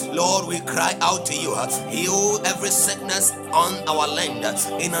land. Lord, we cry out to you, heal every sickness on our land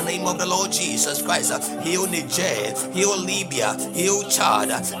in the name of the Lord Jesus Christ. Heal Niger, heal Libya, heal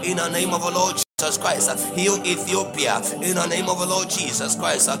Chad in the name of the Lord Jesus Christ. Heal Ethiopia in the name of the Lord Jesus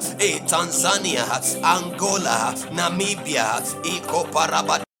Christ. Tanzania, Angola, Namibia,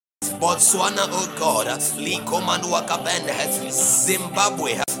 Ikoparabad, Botswana, oh God, Likomanua Kabende,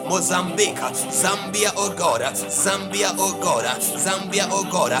 Zimbabwe, Mozambique, Zambia, oh God,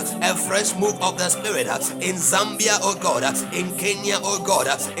 a fresh move of the Spirit in Zambia, oh God, in Kenya, oh God,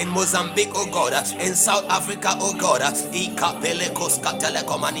 in Mozambique, oh God, in South Africa, oh God, Ikapelekos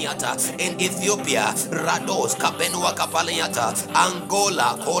Katelekomaniata, in Ethiopia, Rados Kapenua Kapaliata,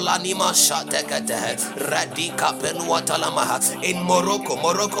 Angola, Kolanima Shatekete, Radika Penua Talamaha, in Morocco,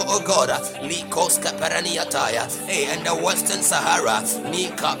 oh God, Likos Kaperaniataya, and the Western Sahara,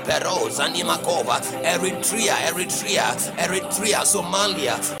 Nika Peros, Animakova, Eritrea,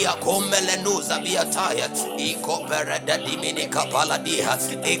 Somalia, Yakomelenuza Biataya, Ikopereda Dominica Paladia,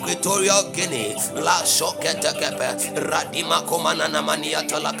 Equatorial Guinea, La Shoketekepe, Radima Komanana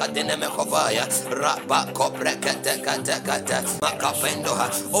Maniata Lakadenemekovaya, Rabba Koprekete, Makapendoha,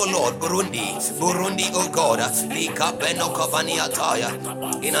 oh Lord, Burundi, oh God, Likapeno Kovaniataya,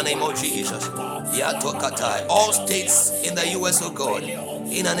 in the name of Jesus. Yatokatai, all states in the US, oh God,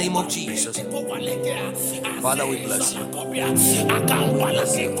 in the name of Jesus. Father, we bless you.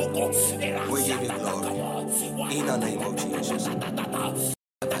 We give you glory. In the name of Jesus.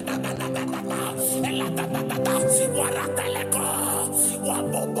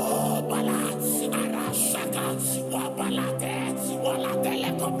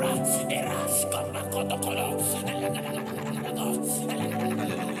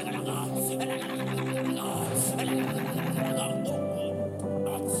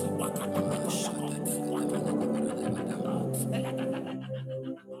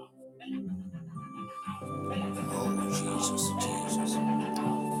 Jesus.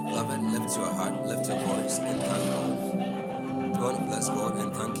 Beloved, lift your heart, lift your voice, and thank God. Go and bless God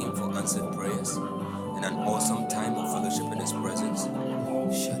and thank Him for answered prayers and an awesome time of fellowship in His presence.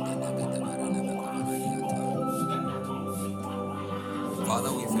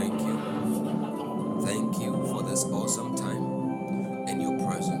 Father, we thank you. Thank you for this awesome time in your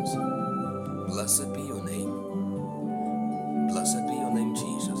presence. Blessed be your name. Blessed be your name,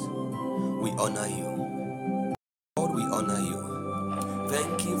 Jesus. We honor you. Lord, we honor you.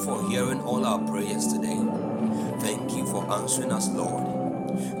 Thank you for hearing all our prayers today. Thank you for answering us, Lord.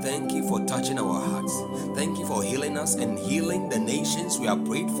 Thank you for touching our hearts. Thank you for healing us and healing the nations we have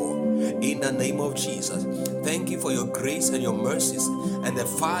prayed for. In the name of Jesus. Thank you for your grace and your mercies and the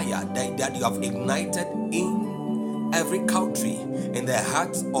fire that you have ignited in every country, in the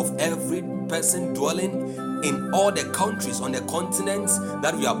hearts of every person dwelling in all the countries on the continents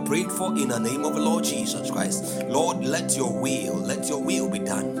that we have prayed for in the name of the Lord Jesus Christ. Lord, let your will be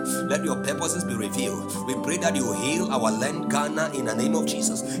done. Let your purposes be revealed. We pray that you heal our land, Ghana, in the name of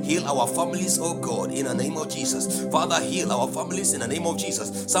Jesus. Heal our families, oh God, in the name of Jesus. Father, heal our families in the name of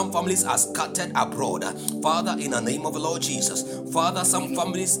Jesus. Some families are scattered abroad. Father, in the name of the Lord Jesus. Father, some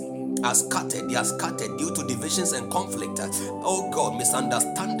families are scattered. They are scattered due to divisions and conflict. Oh God,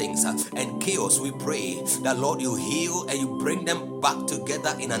 misunderstandings and chaos. We pray that, Lord, you heal and you bring them back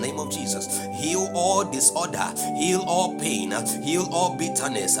together in the name of Jesus. Heal all disorder, heal all pain, heal all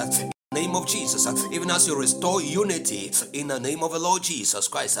bitterness. In the name of Jesus, even as you restore unity in the name of the Lord Jesus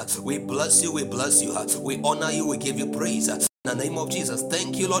Christ, we bless you, we we honor you, we give you praise. In the name of Jesus,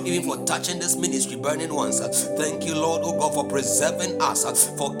 thank you, Lord, even for touching this ministry, burning ones. Thank you, Lord, oh God, for preserving us,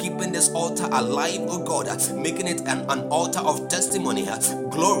 for keeping this altar alive, oh God, making it an altar of testimony,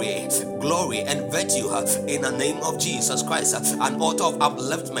 glory, and virtue. In the name of Jesus Christ, an altar of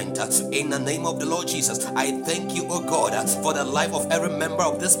upliftment. In the name of the Lord Jesus, I thank you, oh God, for the life of every member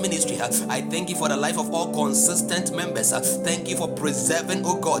of this ministry. I thank you for the life of all consistent members. Thank you for preserving,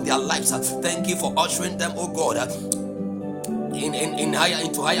 oh God, their lives. Thank you for ushering them, oh God,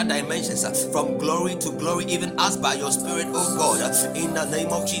 into higher dimensions, from glory to glory, even as by your spirit, oh God. In the name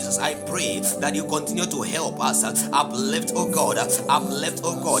of Jesus, I pray that you continue to help us, uplift, oh God,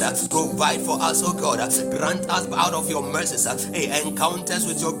 provide for us, oh God, grant us out of your mercies encounters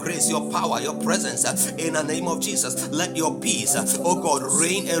with your grace, your power, your presence. In the name of Jesus, let your peace, oh God,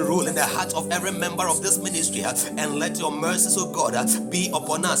 reign and rule in the heart of every member of this ministry, and let your mercies, oh God, be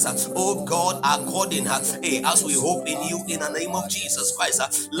upon us, oh God, according as we hope in you. In the name of Jesus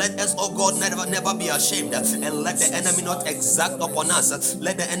Christ, let us, oh God, never be ashamed, and let the enemy not exact upon us.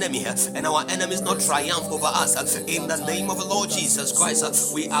 Let the enemy and our enemies not triumph over us. In the name of the Lord Jesus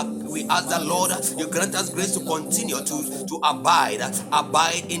Christ, we ask the Lord, you grant us grace to continue to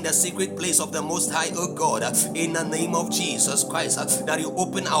abide in the secret place of the Most High, oh God. In the name of Jesus Christ, that you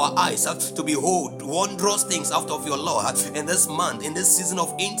open our eyes to behold wondrous things out of your law in this month, in this season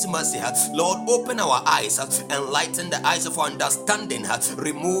of intimacy. Lord, open our eyes, enlighten the eyes of our understanding,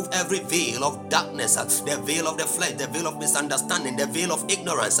 remove every veil of darkness, the veil of the flesh, the veil of misunderstanding, the veil of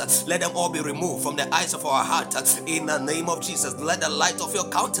ignorance. Let them all be removed from the eyes of our heart. In the name of Jesus, let the light of your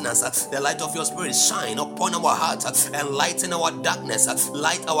countenance, the light of your spirit shine upon our heart, enlighten our darkness,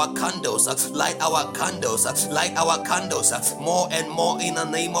 light our candles, more and more in the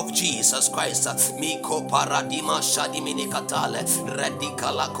name of Jesus Christ. Miko paradima shadimini katale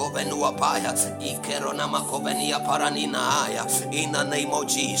radikala kovenua paya ikerona makovenia paranina haya. In the name of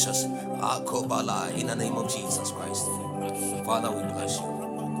Jesus, akobala. In the name of Jesus Christ, Father, we bless you.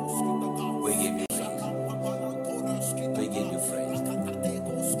 We give you praise. We give you praise.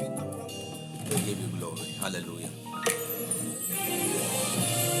 We give you glory. Hallelujah.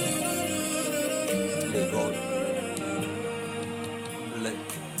 May God.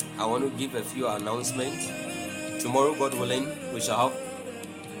 I want to give a few announcements. Tomorrow, God willing, we shall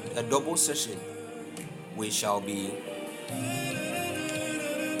have a double session. We shall be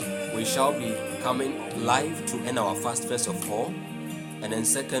coming live to end our fast, first of all, and then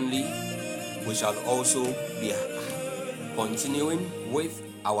secondly, we shall also be continuing with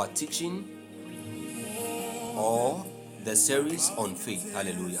our teaching or the series on faith.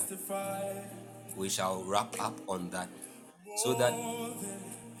 Hallelujah. We shall wrap up on that, so that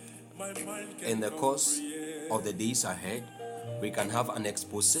in the course of the days ahead, we can have an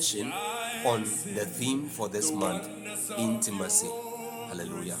exposition on the theme for this month, intimacy.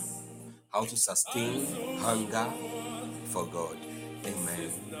 Hallelujah. How to sustain hunger for God.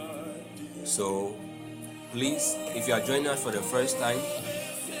 Amen. So, please, if you are joining us for the first time,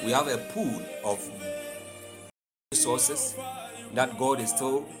 we have a pool of resources that God is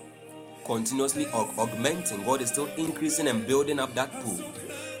still continuously augmenting. God is still increasing and building up that pool.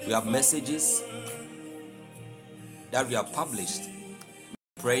 We have messages that we have published,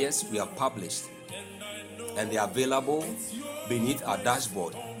 prayers we have published, and they are available beneath our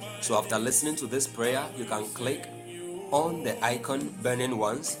dashboard. So after listening to this prayer, you can click on the icon burning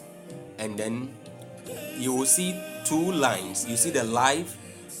ones, and then you will see two lines. You see the live,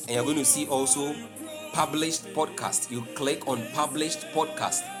 and you're going to see also published podcast. You click on published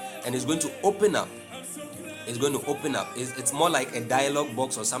podcast, and it's going to open up. It's more like a dialogue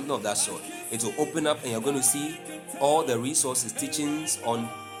box or something of that sort. It will open up, and you're going to see all the resources, teachings on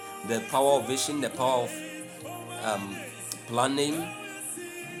the power of vision, the power of planning,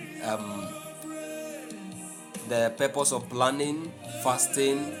 the purpose of planning,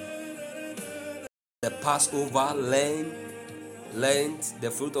 fasting, the Passover, Lent, learned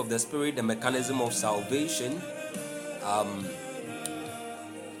the fruit of the Spirit, the mechanism of salvation,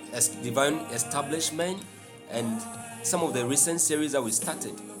 as divine establishment, and some of the recent series that we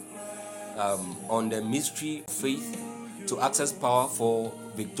started on the mystery of faith to access power for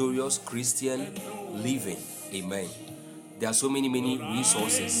victorious Christian living. Amen. There are so many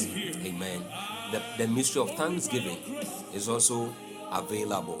resources. Amen. The mystery of thanksgiving is also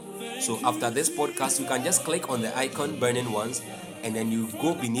available. So after this podcast, you can just click on the icon burning ones, and then you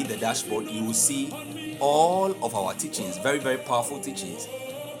go beneath the dashboard. You will see all of our teachings, very powerful teachings.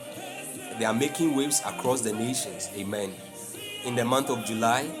 They are making waves across the nations. Amen. In the month of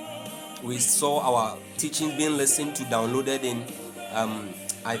July, we saw our teachings being listened to, downloaded in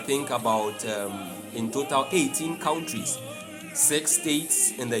I think about in total 18 countries, 6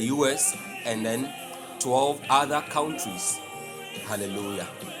 states in the US, and then 12 other countries. Hallelujah.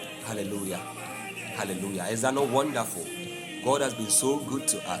 Hallelujah. Hallelujah. Is that not wonderful? God has been so good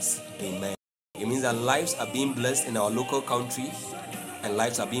to us. Amen. It means that lives are being blessed in our local country, and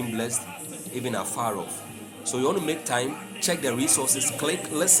lives are being blessed even afar off. So you want to make time, check the resources,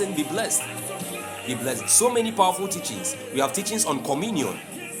 click, listen, be blessed. Be blessed. So many powerful teachings. We have teachings on communion,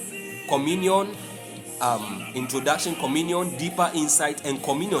 introduction, communion, deeper insight, and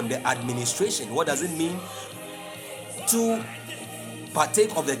communion, the administration. What does it mean to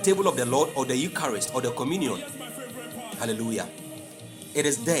partake of the table of the Lord, or the Eucharist, or the communion? Hallelujah. It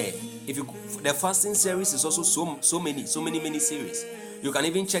is there. The fasting series is also so many series. You can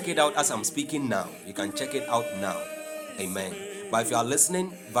even check it out as I'm speaking now. You can check it out now. Amen. But if you are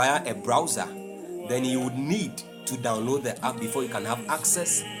listening via a browser, then you would need to download the app before you can have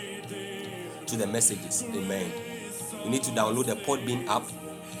access to the messages. Amen. You need to download the Podbean app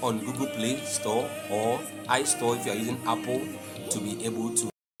on Google Play Store or iStore if you are using Apple, to be able to,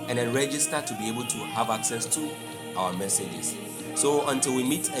 and then register to be able to have access to our messages. So until we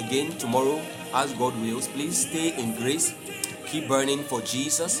meet again tomorrow, as God wills, please stay in grace, keep burning for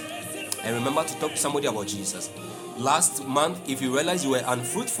Jesus, and remember to talk to somebody about Jesus. Last month, if you realize you were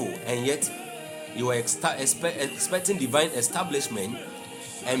unfruitful and yet you were expecting divine establishment,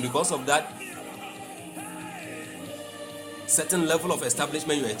 and because of that certain level of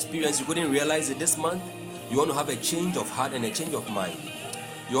establishment you experienced, you couldn't realize it this month, you want to have a change of heart and a change of mind.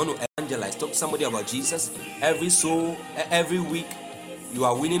 You want to evangelize, talk to somebody about Jesus. Every week, you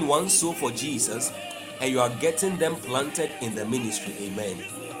are winning one soul for Jesus, and you are getting them planted in the ministry. Amen.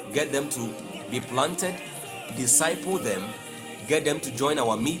 Get them to be planted, disciple them, get them to join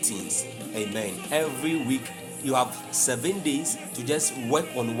our meetings. Amen. Every week, you have 7 days to just work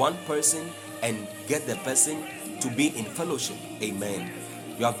on one person and get the person to be in fellowship. Amen.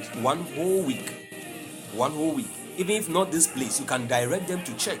 You have one whole week. Even if not this place, you can direct them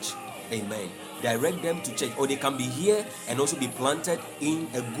to church. Amen. Direct them to church, or they can be here and also be planted in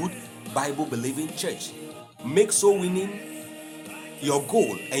a good Bible believing church. Make soul winning your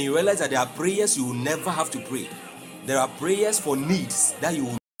goal, and you realize that there are prayers you will never have to pray. There are prayers for needs that you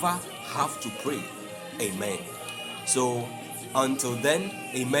will never have to pray. Amen. So until then,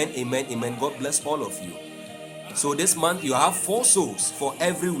 amen. God bless all of you. So this month you have 4 souls for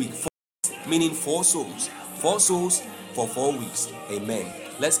every week. 4, meaning 4 souls. 4 souls for 4 weeks. Amen.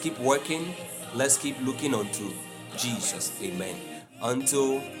 Let's keep working. Let's keep looking unto Jesus. Amen.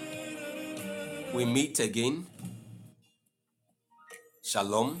 Until we meet again.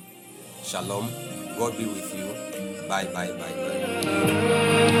 Shalom. Shalom. God be with you. Bye.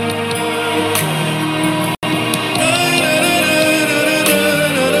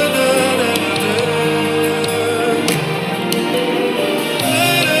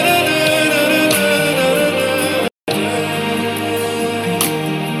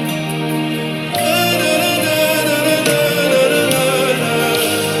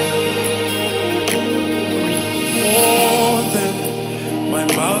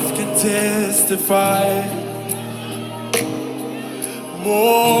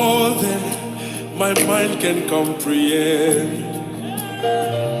 More than my mind can comprehend.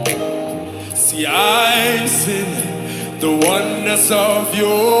 See, I've seen the wonders of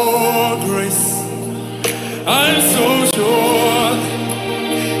your grace. I'm so sure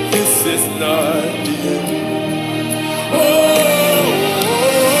this is not the end.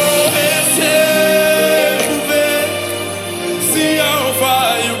 See how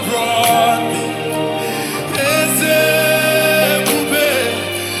far you brought me.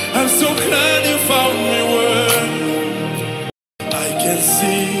 I'm so glad you found me worthy. I can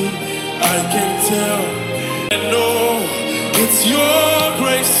see, I can tell, I know it's your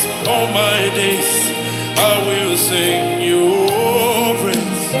grace. All my days I will sing your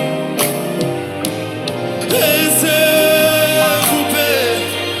praise.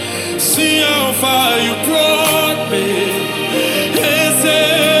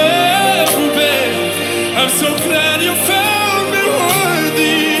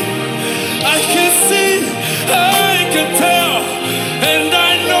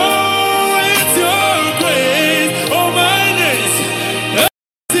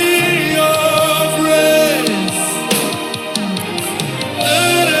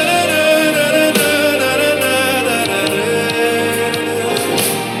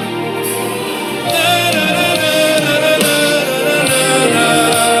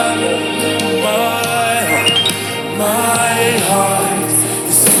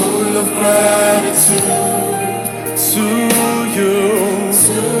 to you,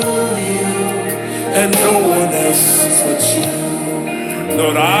 and no one else but you.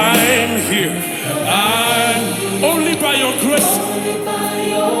 Lord, I'm here. I'm only by your grace.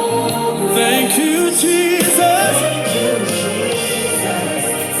 Thank you, Jesus,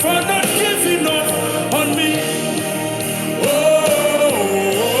 for not giving up on me.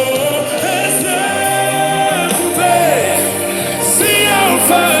 See how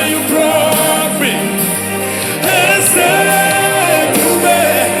far you brought me.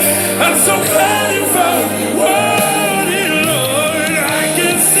 I'm so glad you found me worthy, Lord. I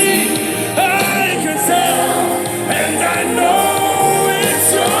can see, I can tell, and I know it's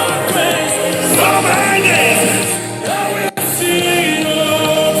your grace. For my days, I will sing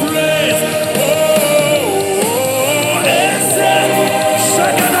your praise.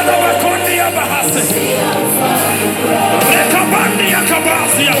 Shakadadabakondia bahase. Rekabandia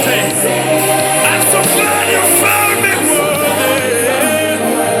kabasiate. I'm so glad you found me worthy.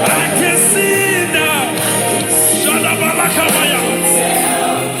 I can see now. Shadabalakabaya.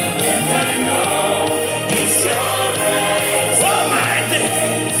 For my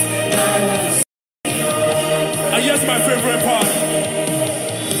days. And here's my favorite part.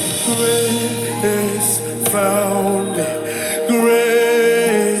 Grace found me.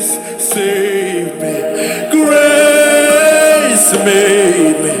 Grace saved me. Grace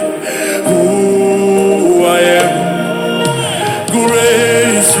made me.